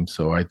that scheme.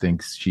 So I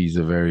think she's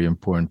a very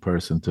important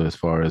person as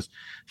far as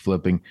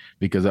flipping,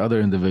 because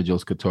other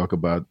individuals could talk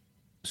about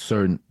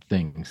certain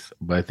things,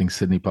 but I think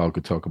Sidney Powell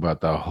could talk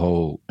about the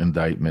whole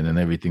indictment and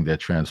everything that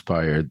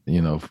transpired,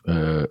 and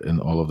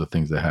all of the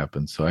things that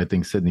happened. So I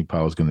think Sidney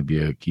Powell is going to be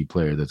a key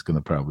player that's going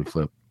to probably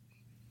flip.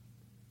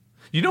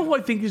 You know who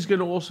I think is going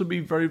to also be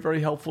very,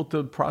 very helpful to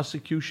the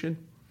prosecution?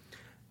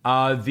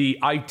 The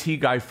IT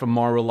guy from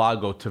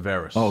Mar-a-Lago,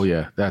 Tavares. Oh,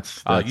 yeah.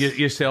 That's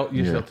Yisrael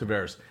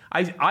Tavares.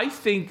 I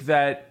think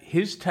that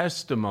his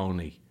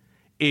testimony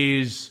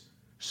is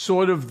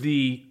sort of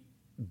the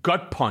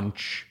gut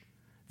punch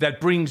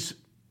that brings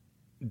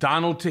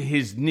Donald to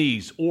his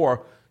knees,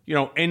 or,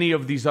 any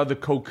of these other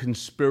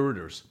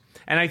co-conspirators.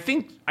 And I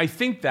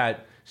think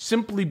that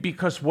simply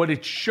because what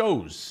it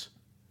shows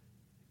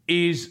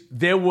is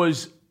there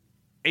was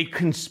a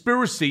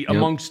conspiracy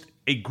amongst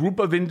a group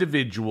of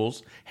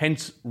individuals,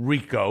 hence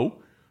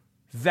RICO,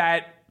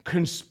 that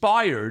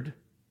conspired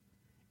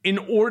in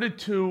order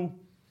to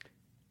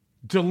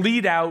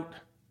delete out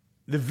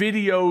the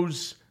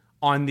videos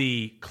on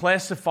the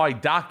classified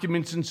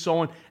documents and so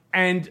on.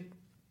 And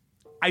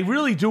I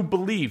really do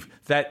believe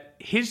that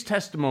his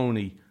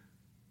testimony,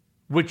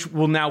 which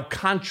will now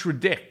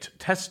contradict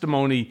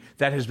testimony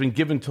that has been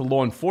given to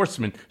law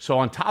enforcement, so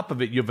on top of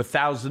it, you have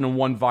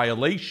 1,001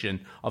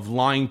 violation of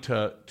lying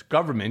to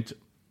government.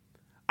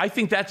 I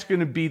think that's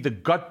going to be the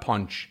gut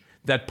punch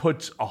that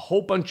puts a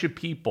whole bunch of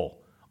people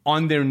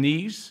on their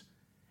knees,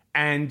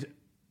 and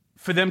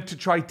for them to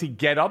try to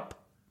get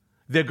up,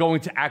 they're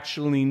going to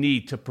actually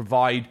need to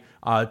provide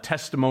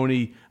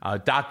testimony,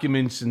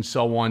 documents, and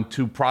so on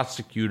to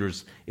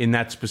prosecutors in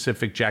that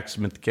specific Jack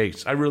Smith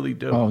case. I really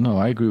do. Oh, no,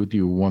 I agree with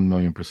you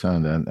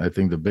 1,000,000%. And I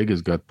think the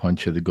biggest gut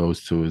punch that it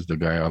goes to is the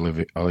guy,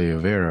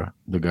 Oliveira,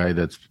 the guy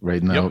that's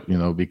right now,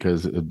 Yep.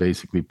 because it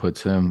basically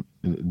puts him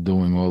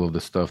doing all of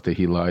the stuff that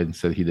he lied and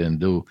said he didn't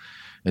do.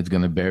 It's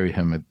going to bury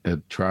him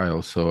at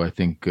trial. So I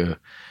think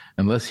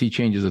unless he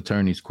changes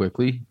attorneys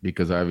quickly,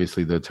 because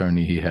obviously the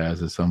attorney he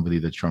has is somebody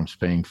that Trump's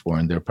paying for,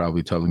 and they're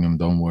probably telling him,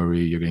 don't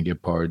worry, you're going to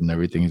get pardoned,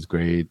 everything is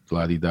great,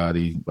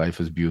 la-di-da-di,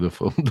 life is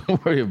beautiful,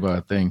 don't worry about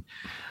a thing.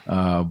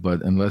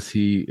 But unless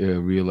he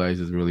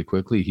realizes really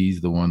quickly,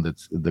 he's the one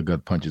that's the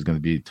gut punch is going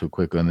to be too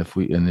quick. And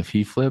if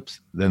he flips,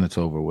 then it's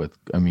over with.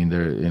 I mean,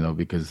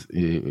 because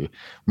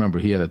remember,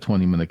 he had a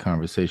 20-minute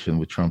conversation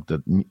with Trump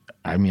that,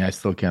 I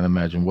still can't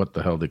imagine what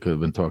the hell they could have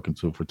been talking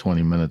to for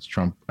 20 minutes.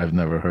 Trump, I've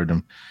never heard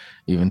him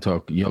even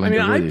talk yelling.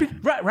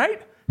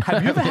 Right.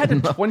 Have you ever had a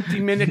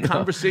 20-minute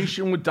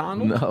conversation with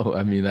Donald? No,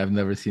 I've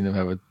never seen him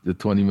have a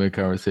 20-minute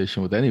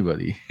conversation with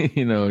anybody.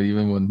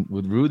 Even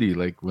with Rudy,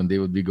 like when they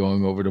would be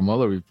going over the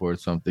Mueller report,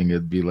 something,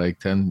 it'd be like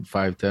 10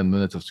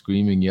 minutes of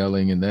screaming,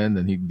 yelling, and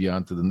then he'd be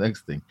on to the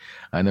next thing.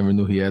 I never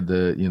knew he had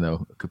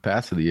the,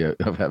 capacity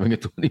of having a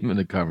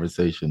 20-minute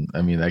conversation.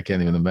 I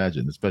can't even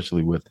imagine,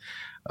 especially with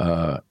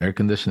air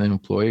conditioning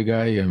employee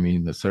guy.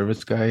 The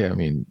service guy.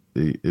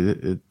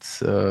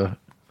 It's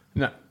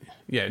No.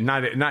 Yeah,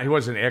 not he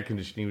wasn't air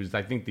conditioning. He was,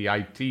 I think, the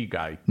IT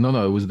guy.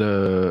 No, it was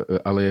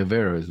the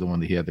Oliveira is the one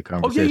that he had the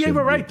conversation. Oh,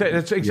 yeah, right.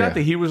 That's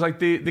exactly. Yeah. He was like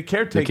the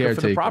caretaker for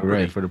the property.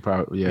 Right, for the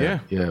property. Yeah.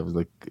 It was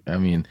like,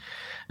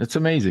 it's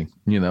amazing,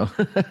 to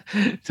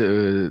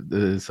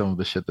some of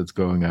the shit that's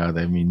going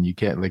on. You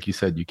can't, like you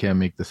said, you can't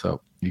make this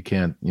up. You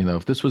can't,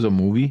 if this was a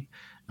movie,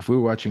 if we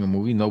were watching a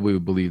movie, nobody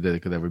would believe that it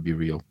could ever be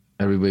real.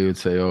 Everybody would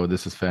say, oh,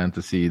 this is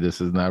fantasy.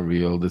 This is not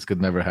real. This could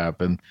never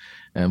happen.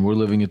 And we're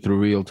living it through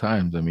real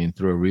times.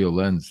 Through a real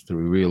lens,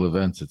 through real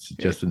events. It's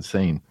just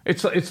insane.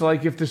 It's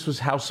like if this was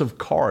House of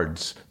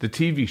Cards, the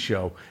TV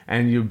show,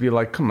 and you'd be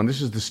like, come on,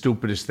 this is the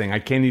stupidest thing. I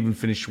can't even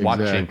finish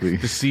watching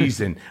the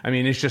season.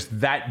 It's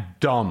just that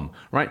dumb,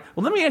 right?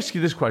 Well, let me ask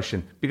you this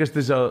question, because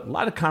there's a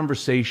lot of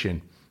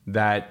conversation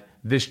that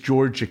this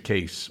Georgia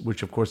case,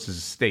 which of course is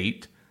a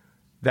state,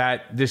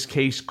 that this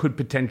case could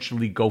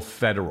potentially go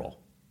federal.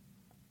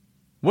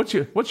 What's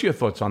your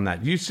thoughts on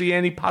that? Do you see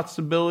any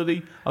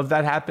possibility of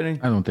that happening?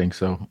 I don't think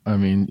so.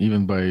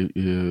 Even by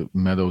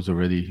Meadows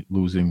already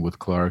losing with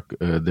Clark,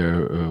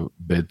 their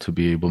bid to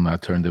be able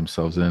not turn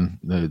themselves in,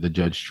 the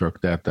judge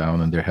struck that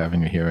down, and they're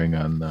having a hearing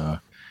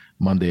on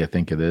Monday, I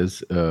think it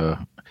is.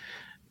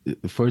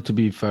 For it to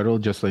be federal,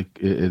 just like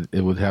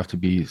it would have to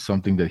be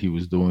something that he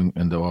was doing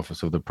in the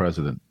office of the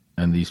president.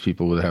 And these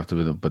people would have to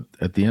be, but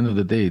at the end of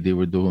the day, they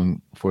were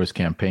doing for his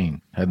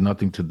campaign. Had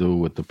nothing to do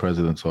with the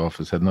president's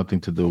office. Had nothing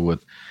to do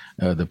with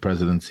the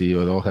presidency.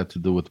 It all had to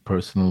do with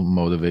personal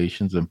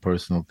motivations and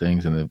personal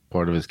things, and a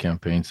part of his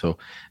campaign. So,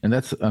 and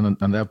that's on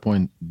that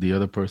point, the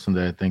other person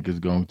that I think is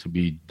going to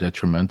be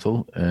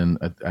detrimental, and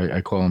I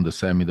call him the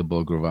Sammy the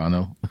Bull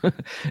Gravano,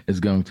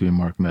 is going to be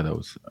Mark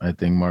Meadows. I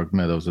think Mark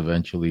Meadows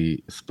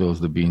eventually spills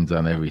the beans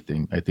on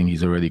everything. I think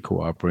he's already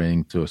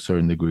cooperating to a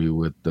certain degree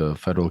with the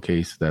federal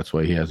case. That's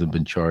why he hasn't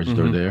been charged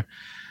or there.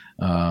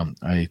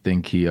 I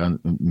think he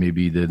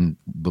maybe didn't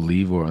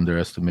believe or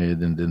underestimated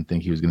and didn't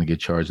think he was going to get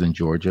charged in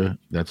Georgia.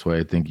 That's why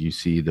I think you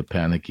see the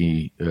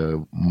panicky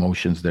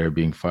motions there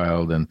being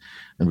filed and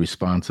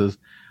responses.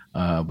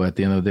 But at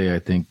the end of the day, I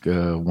think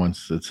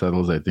once it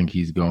settles, I think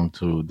he's going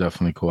to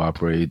definitely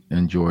cooperate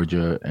in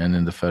Georgia and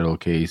in the federal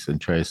case and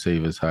try to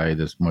save his hide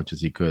as much as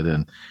he could.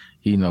 And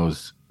he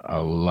knows a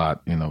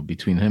lot,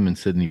 between him and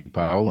Sidney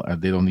Powell.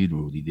 They don't need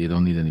Rudy. They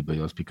don't need anybody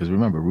else, because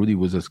remember, Rudy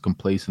was as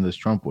complacent as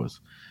Trump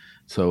was.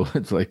 So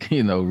it's like,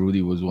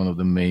 Rudy was one of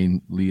the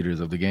main leaders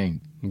of the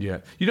game. Yeah.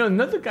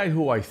 Another guy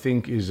who I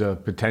think is a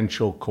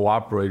potential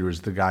cooperator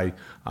is the guy,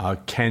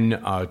 Ken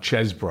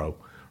Chesebro,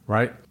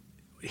 right?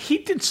 He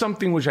did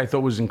something which I thought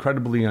was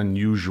incredibly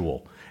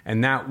unusual,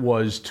 and that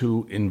was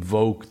to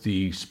invoke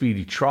the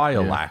Speedy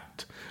Trial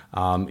Act,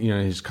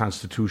 his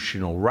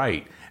constitutional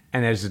right.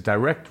 And as a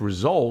direct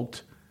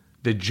result,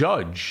 the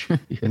judge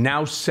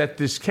now set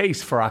this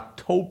case for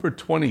October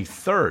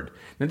 23rd.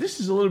 Now, this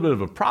is a little bit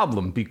of a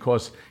problem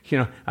because,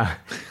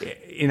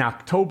 in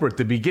October, at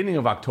the beginning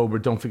of October,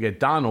 don't forget,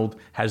 Donald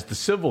has the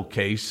civil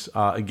case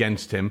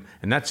against him,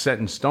 and that's set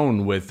in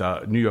stone with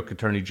New York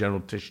Attorney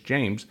General Tish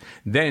James.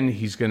 Then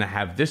he's going to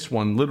have this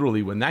one,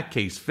 literally, when that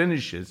case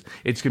finishes,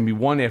 it's going to be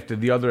one after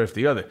the other after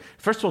the other.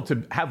 First of all,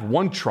 to have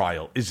one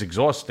trial is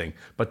exhausting,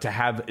 but to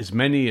have as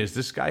many as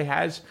this guy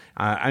has,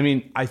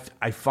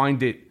 I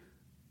find it...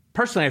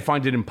 Personally, I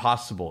find it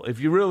impossible. If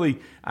you really,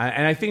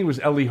 and I think it was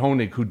Eli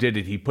Honig who did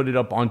it. He put it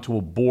up onto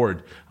a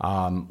board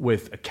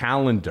with a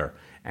calendar.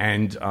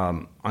 And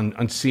on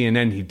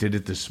CNN, he did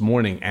it this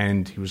morning.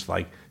 And he was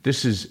like,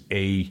 this is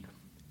a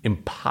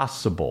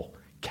impossible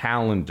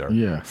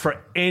calendar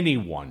for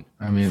anyone.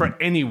 For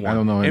anyone. I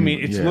don't know.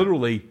 It's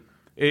literally,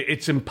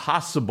 it's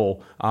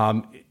impossible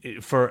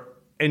for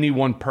any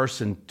one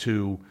person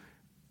to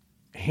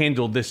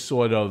handle this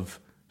sort of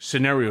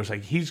scenarios.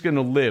 Like, he's going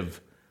to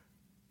live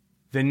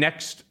the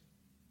next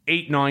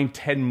 8, 9,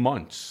 10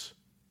 months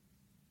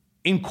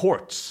in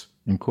courts.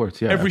 In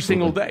courts, yeah. Every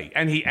absolutely. single day.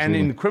 And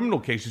in criminal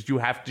cases, you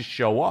have to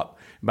show up.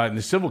 But in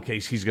the civil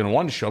case, he's going to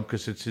want to show up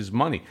because it's his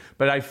money.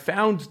 But I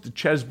found the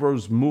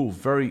Chesebro's move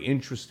very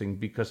interesting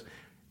because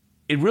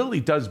it really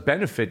does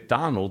benefit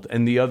Donald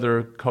and the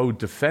other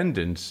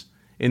co-defendants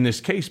in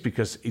this case,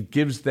 because it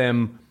gives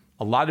them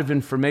a lot of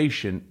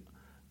information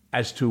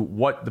as to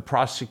what the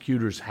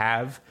prosecutors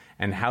have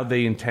and how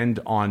they intend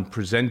on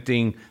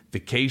presenting the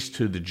case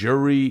to the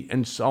jury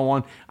and so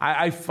on.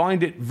 I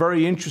find it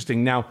very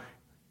interesting. Now,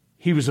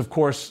 he was, of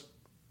course,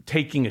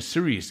 taking a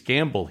serious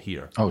gamble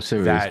here. Oh,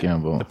 serious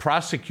gamble. The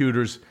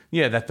prosecutors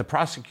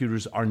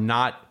are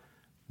not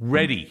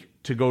ready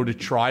to go to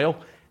trial.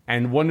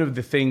 And one of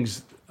the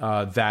things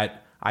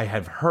that I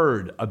have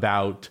heard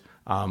about,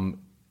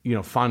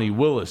 Fani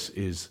Willis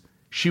is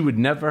she would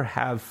never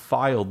have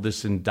filed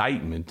this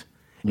indictment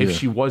if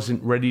she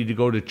wasn't ready to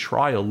go to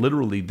trial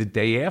literally the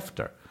day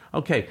after.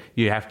 Okay,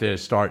 you have to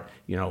start,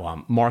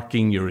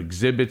 marking your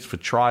exhibits for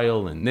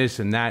trial and this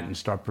and that and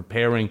start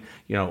preparing,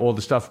 all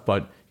the stuff.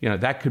 But,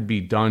 that could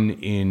be done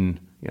in,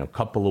 a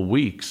couple of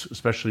weeks,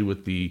 especially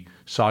with the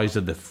size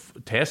of the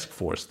task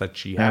force that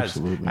she has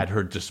at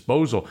her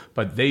disposal.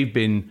 But they've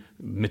been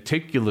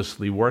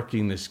meticulously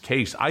working this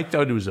case. I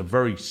thought it was a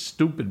very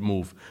stupid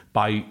move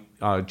by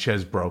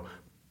Chesebro.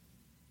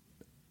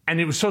 And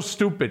it was so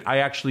stupid, I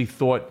actually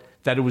thought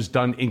that it was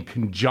done in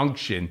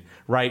conjunction,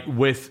 right,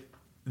 with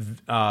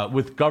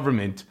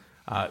government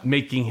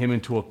making him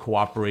into a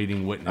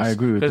cooperating witness. I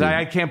agree with you. Because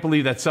I can't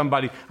believe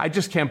that I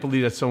just can't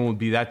believe that someone would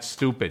be that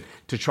stupid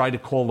to try to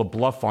call a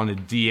bluff on a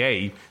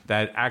DA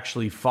that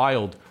actually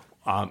filed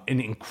an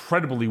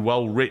incredibly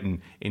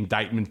well-written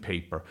indictment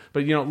paper.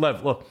 But,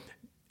 Lev, look,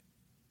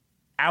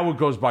 hour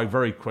goes by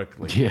very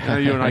quickly. Yeah.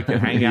 You and I can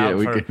hang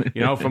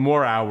out for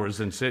more hours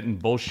and sit and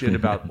bullshit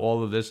about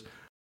all of this.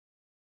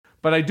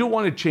 But I do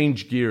want to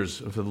change gears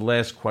for the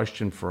last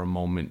question for a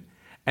moment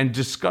and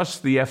discuss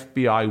the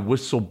FBI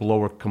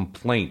whistleblower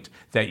complaint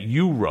that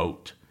you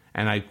wrote,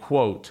 and I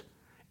quote,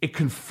 "It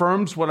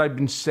confirms what I've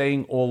been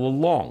saying all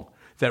along,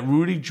 that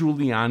Rudy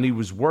Giuliani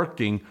was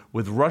working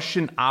with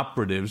Russian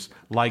operatives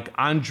like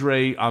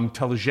Andrei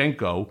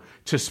Telizhenko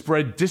to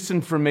spread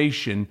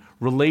disinformation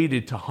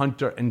related to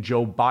Hunter and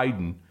Joe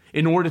Biden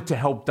in order to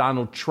help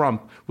Donald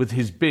Trump with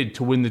his bid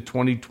to win the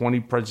 2020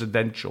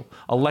 presidential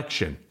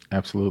election."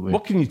 Absolutely.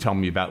 What can you tell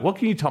me about? What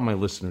can you tell my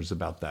listeners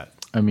about that?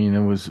 I mean,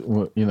 it was,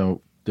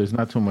 there's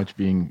not too much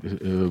being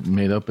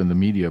made up in the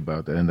media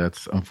about that, and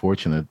that's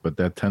unfortunate. But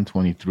that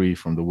 1023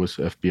 from the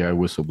FBI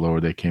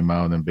whistleblower that came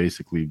out and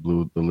basically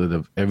blew the lid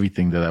of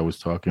everything that I was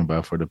talking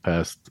about for the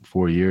past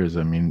 4 years,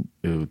 I mean,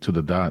 to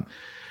the dot,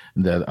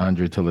 that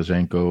Andrei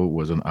Telizhenko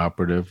was an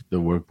operative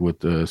that worked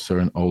with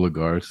certain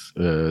oligarchs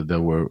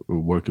that were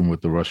working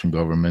with the Russian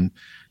government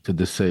to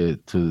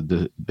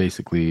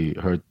basically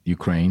hurt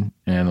Ukraine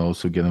and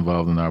also get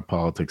involved in our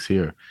politics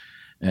here.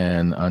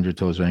 And Andrei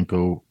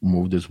Telizhenko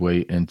moved his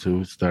way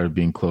started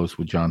being close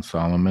with John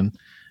Solomon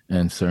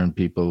and certain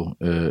people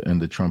in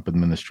the Trump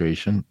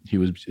administration.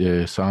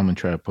 Solomon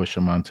tried to push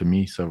him onto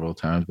me several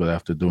times, but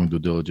after doing due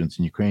diligence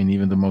in Ukraine,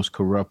 even the most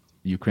corrupt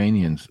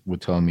Ukrainians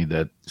would tell me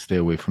that stay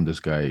away from this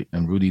guy.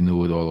 And Rudy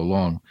knew it all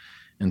along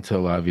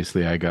until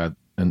obviously I got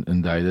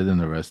indicted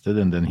and arrested.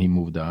 And then he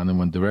moved on and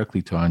went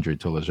directly to Andrei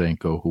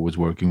Telizhenko, who was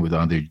working with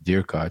Andrei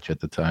Dirkach at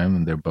the time.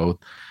 And they're both,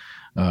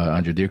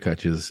 Andrei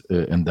Dirkach is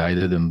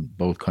indicted in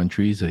both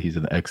countries. He's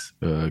an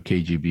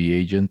ex-KGB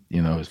agent.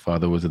 His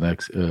father was an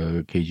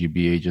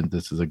ex-KGB agent.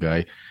 This is a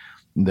guy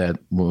that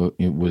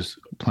was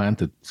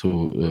planted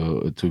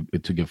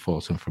to give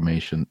false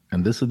information,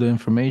 and this is the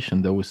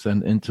information that was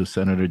sent into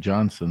Senator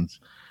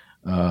Johnson's,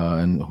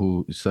 and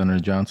who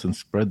Senator Johnson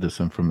spread this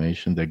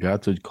information that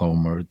got to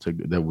Comer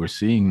that we're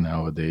seeing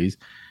nowadays,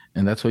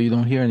 and that's why you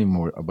don't hear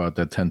anymore about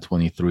that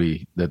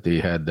 1023 that they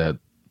had that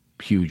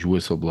huge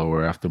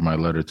whistleblower after my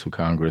letter to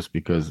Congress,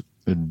 because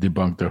it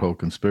debunked their whole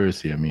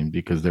conspiracy. I mean,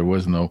 because there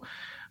was no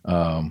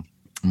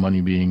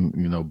money being,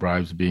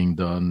 bribes being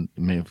done.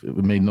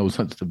 It made no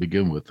sense to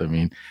begin with. I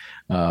mean,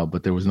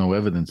 but there was no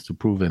evidence to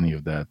prove any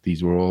of that.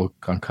 These were all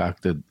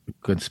concocted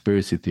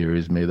conspiracy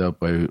theories made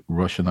up by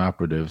Russian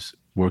operatives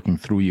working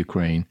through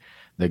Ukraine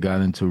that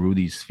got into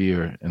Rudy's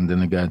sphere, and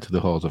then it got into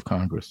the halls of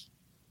Congress.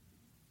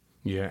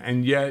 Yeah,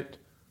 and yet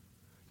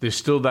there's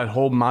still that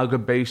whole MAGA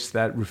base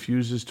that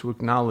refuses to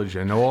acknowledge,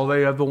 and all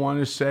they ever want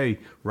to say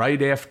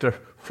right after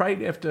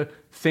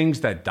things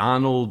that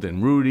Donald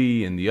and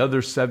Rudy and the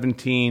other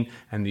 17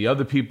 and the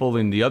other people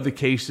in the other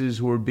cases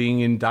who are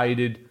being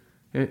indicted.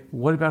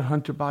 What about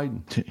Hunter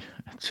Biden?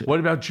 What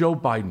about Joe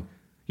Biden?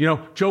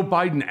 Joe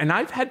Biden, and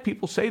I've had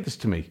people say this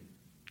to me,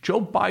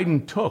 Joe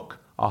Biden took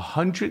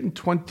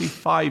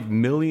 $125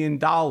 million,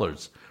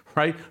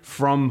 right,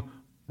 from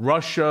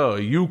Russia,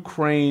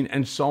 Ukraine,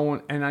 and so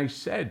on. And I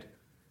said,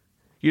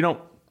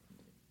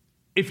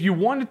 if you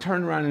want to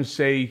turn around and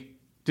say,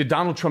 did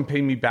Donald Trump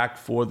pay me back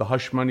for the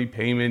hush money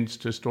payments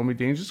to Stormy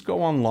Daniels? Just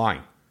go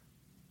online.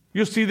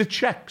 You'll see the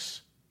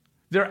checks.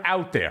 They're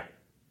out there.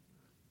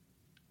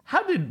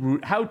 How did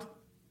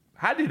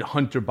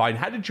Hunter Biden,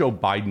 how did Joe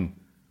Biden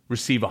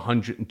receive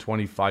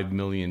 $125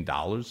 million?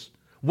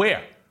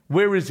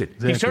 Where is it?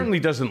 Exactly. He certainly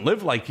doesn't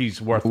live like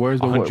he's worth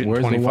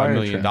 $125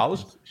 million.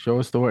 Show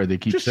us the wire. They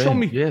keep saying. Show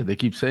me. Yeah, they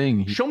keep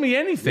saying. Show me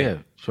anything. Yeah,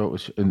 show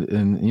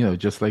and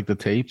just like the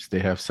tapes, they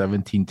have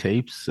 17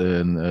 tapes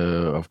and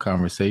of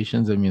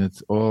conversations. I mean,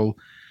 it's all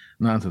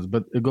nonsense.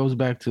 But it goes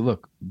back to,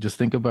 look, just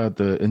think about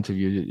the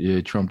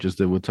interview Trump just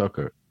did with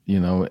Tucker.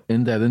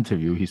 In that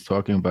interview, he's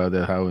talking about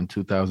how in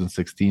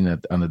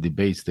 2016 on the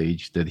debate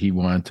stage that he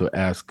wanted to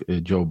ask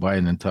Joe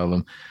Biden and tell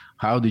him,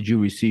 how did you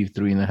receive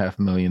 $3.5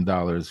 million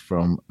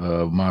from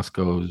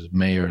Moscow's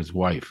mayor's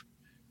wife?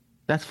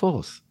 That's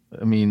false.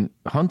 I mean,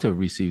 Hunter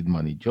received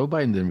money. Joe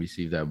Biden didn't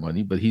receive that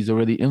money, but he's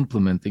already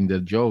implementing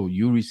that. Joe,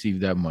 you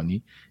received that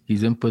money.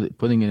 He's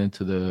putting it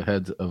into the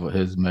heads of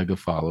his mega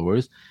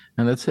followers,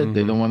 and that's it. Mm-hmm.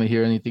 They don't want to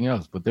hear anything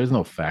else. But there's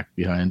no fact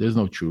behind it. There's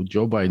no truth.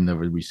 Joe Biden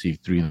never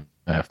received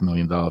 $3.5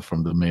 million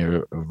from the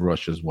mayor of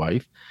Russia's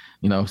wife.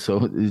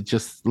 So it's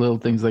just little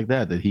things like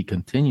that he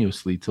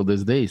continuously, till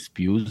this day,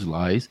 spews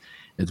lies.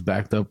 It's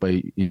backed up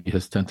by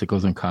his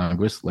tentacles in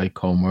Congress, like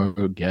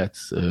Comer,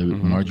 Getz,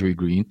 Marjorie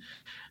Greene.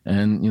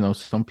 And,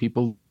 some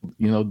people,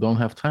 don't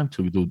have time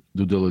to do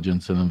due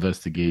diligence and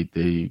investigate.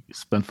 They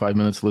spend 5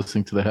 minutes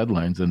listening to the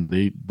headlines and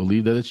they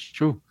believe that it's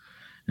true.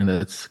 And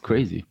that's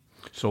crazy.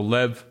 So,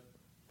 Lev,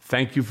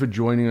 thank you for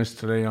joining us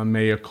today on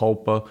Mea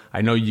Culpa.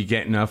 I know you're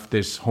getting off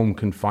this home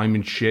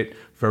confinement shit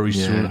very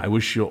soon. I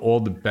wish you all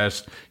the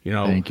best.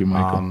 Thank you,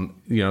 Michael.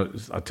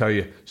 I'll tell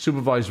you,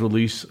 supervised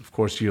release, of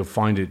course, you'll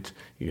find it.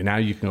 Now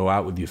you can go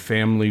out with your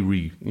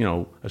family,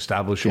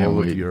 establish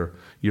all of your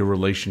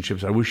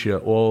relationships. I wish you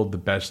all the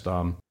best.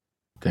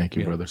 Thank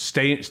you, brother.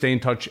 Stay in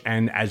touch.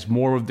 And as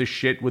more of this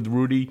shit with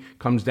Rudy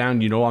comes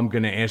down, I'm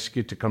going to ask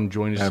you to come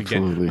join us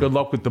again. Good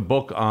luck with the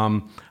book.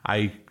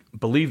 I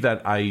believe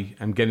that I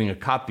am getting a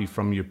copy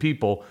from your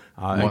people.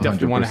 I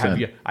definitely want to have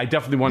you. I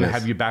definitely want to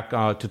have you back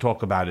to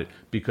talk about it,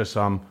 because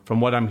from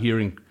what I'm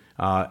hearing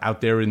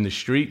out there in the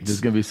streets, there's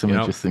going to be some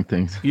interesting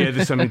things. Yeah,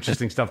 there's some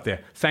interesting stuff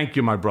there. Thank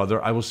you, my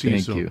brother. I will see you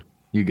soon. Thank you.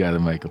 You got it,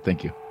 Michael.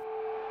 Thank you.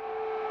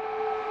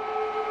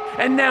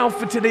 And now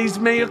for today's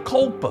Mea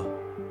Culpa.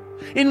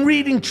 In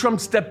reading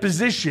Trump's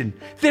deposition,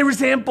 there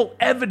is ample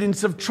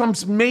evidence of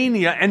Trump's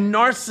mania and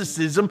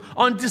narcissism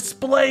on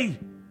display.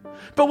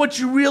 But what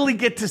you really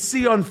get to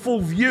see on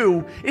full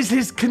view is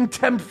his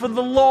contempt for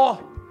the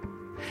law.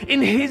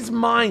 In his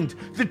mind,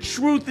 the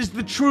truth is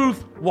the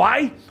truth.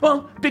 Why?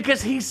 Well,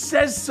 because he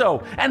says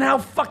so. And how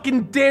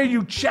fucking dare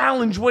you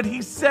challenge what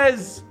he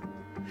says?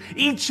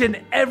 Each and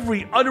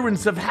every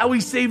utterance of how he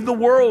saved the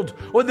world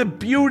or the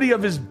beauty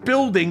of his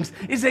buildings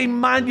is a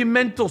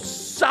monumental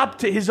sop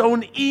to his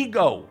own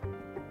ego.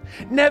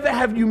 Never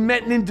have you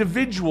met an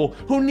individual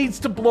who needs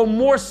to blow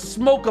more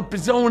smoke up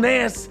his own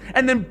ass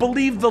and then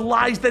believe the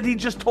lies that he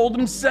just told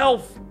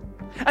himself.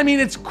 I mean,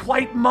 it's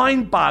quite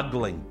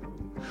mind-boggling.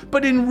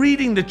 But in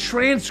reading the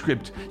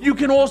transcript, you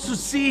can also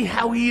see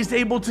how he is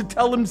able to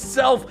tell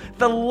himself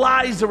the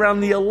lies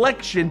around the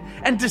election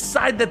and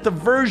decide that the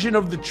version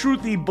of the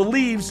truth he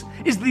believes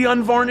is the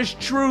unvarnished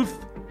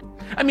truth.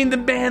 I mean, the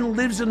man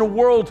lives in a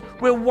world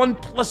where 1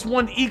 +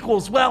 1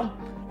 equals, well,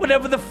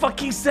 whatever the fuck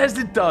he says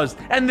it does,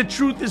 and the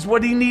truth is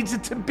what he needs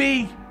it to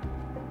be.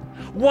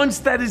 Once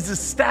that is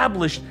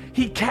established,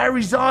 he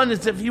carries on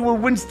as if he were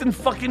Winston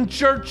fucking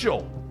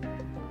Churchill.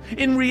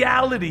 In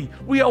reality,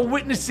 we are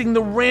witnessing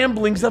the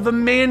ramblings of a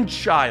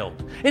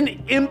man-child, an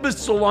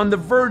imbecile on the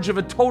verge of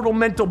a total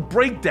mental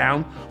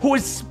breakdown who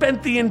has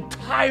spent the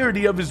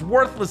entirety of his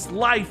worthless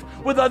life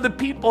with other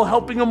people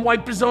helping him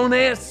wipe his own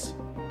ass.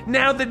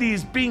 Now that he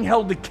is being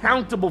held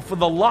accountable for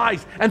the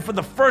lies, and for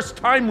the first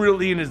time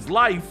really in his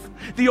life,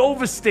 the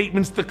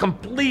overstatements, the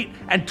complete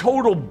and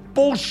total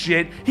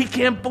bullshit, he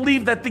can't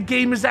believe that the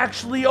game is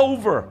actually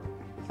over.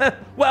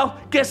 Well,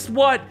 guess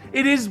what?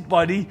 It is,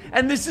 buddy,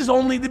 and this is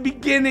only the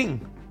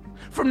beginning.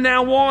 From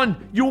now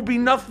on, you'll be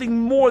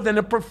nothing more than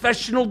a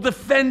professional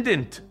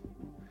defendant.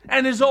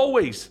 And as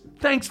always,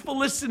 thanks for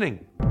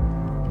listening.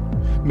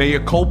 Mea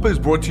Culpa is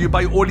brought to you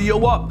by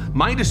Audio Up,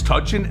 Midas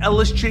Touch, and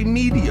LSJ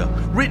Media.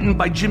 Written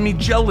by Jimmy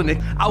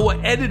Jelinek.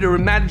 Our editor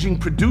and managing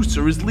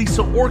producer is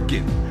Lisa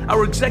Orkin.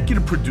 Our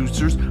executive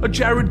producers are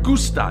Jared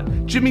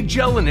Gustad, Jimmy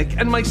Jelinek,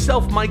 and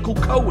myself, Michael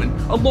Cohen,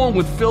 along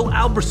with Phil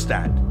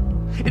Alberstadt.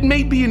 It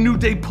may be a new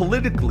day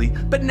politically,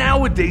 but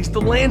nowadays the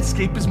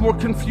landscape is more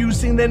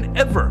confusing than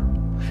ever.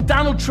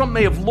 Donald Trump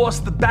may have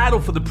lost the battle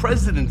for the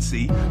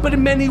presidency, but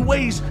in many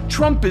ways,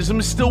 Trumpism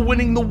is still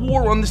winning the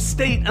war on the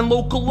state and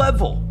local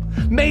level.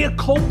 Mea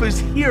Culpa is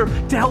here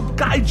to help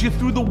guide you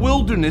through the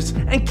wilderness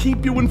and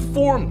keep you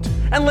informed.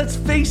 And let's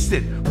face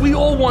it, we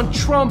all want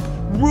Trump,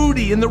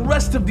 Rudy, and the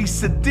rest of these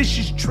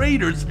seditious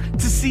traitors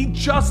to see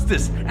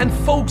justice. And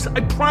folks,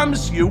 I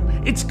promise you,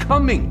 it's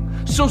coming.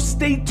 So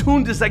stay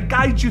tuned as I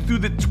guide you through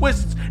the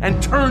twists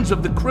and turns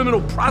of the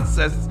criminal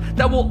process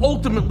that will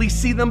ultimately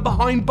see them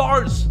behind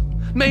bars.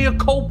 Mea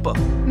Culpa,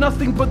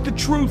 nothing but the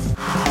truth.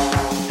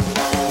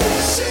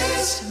 This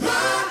is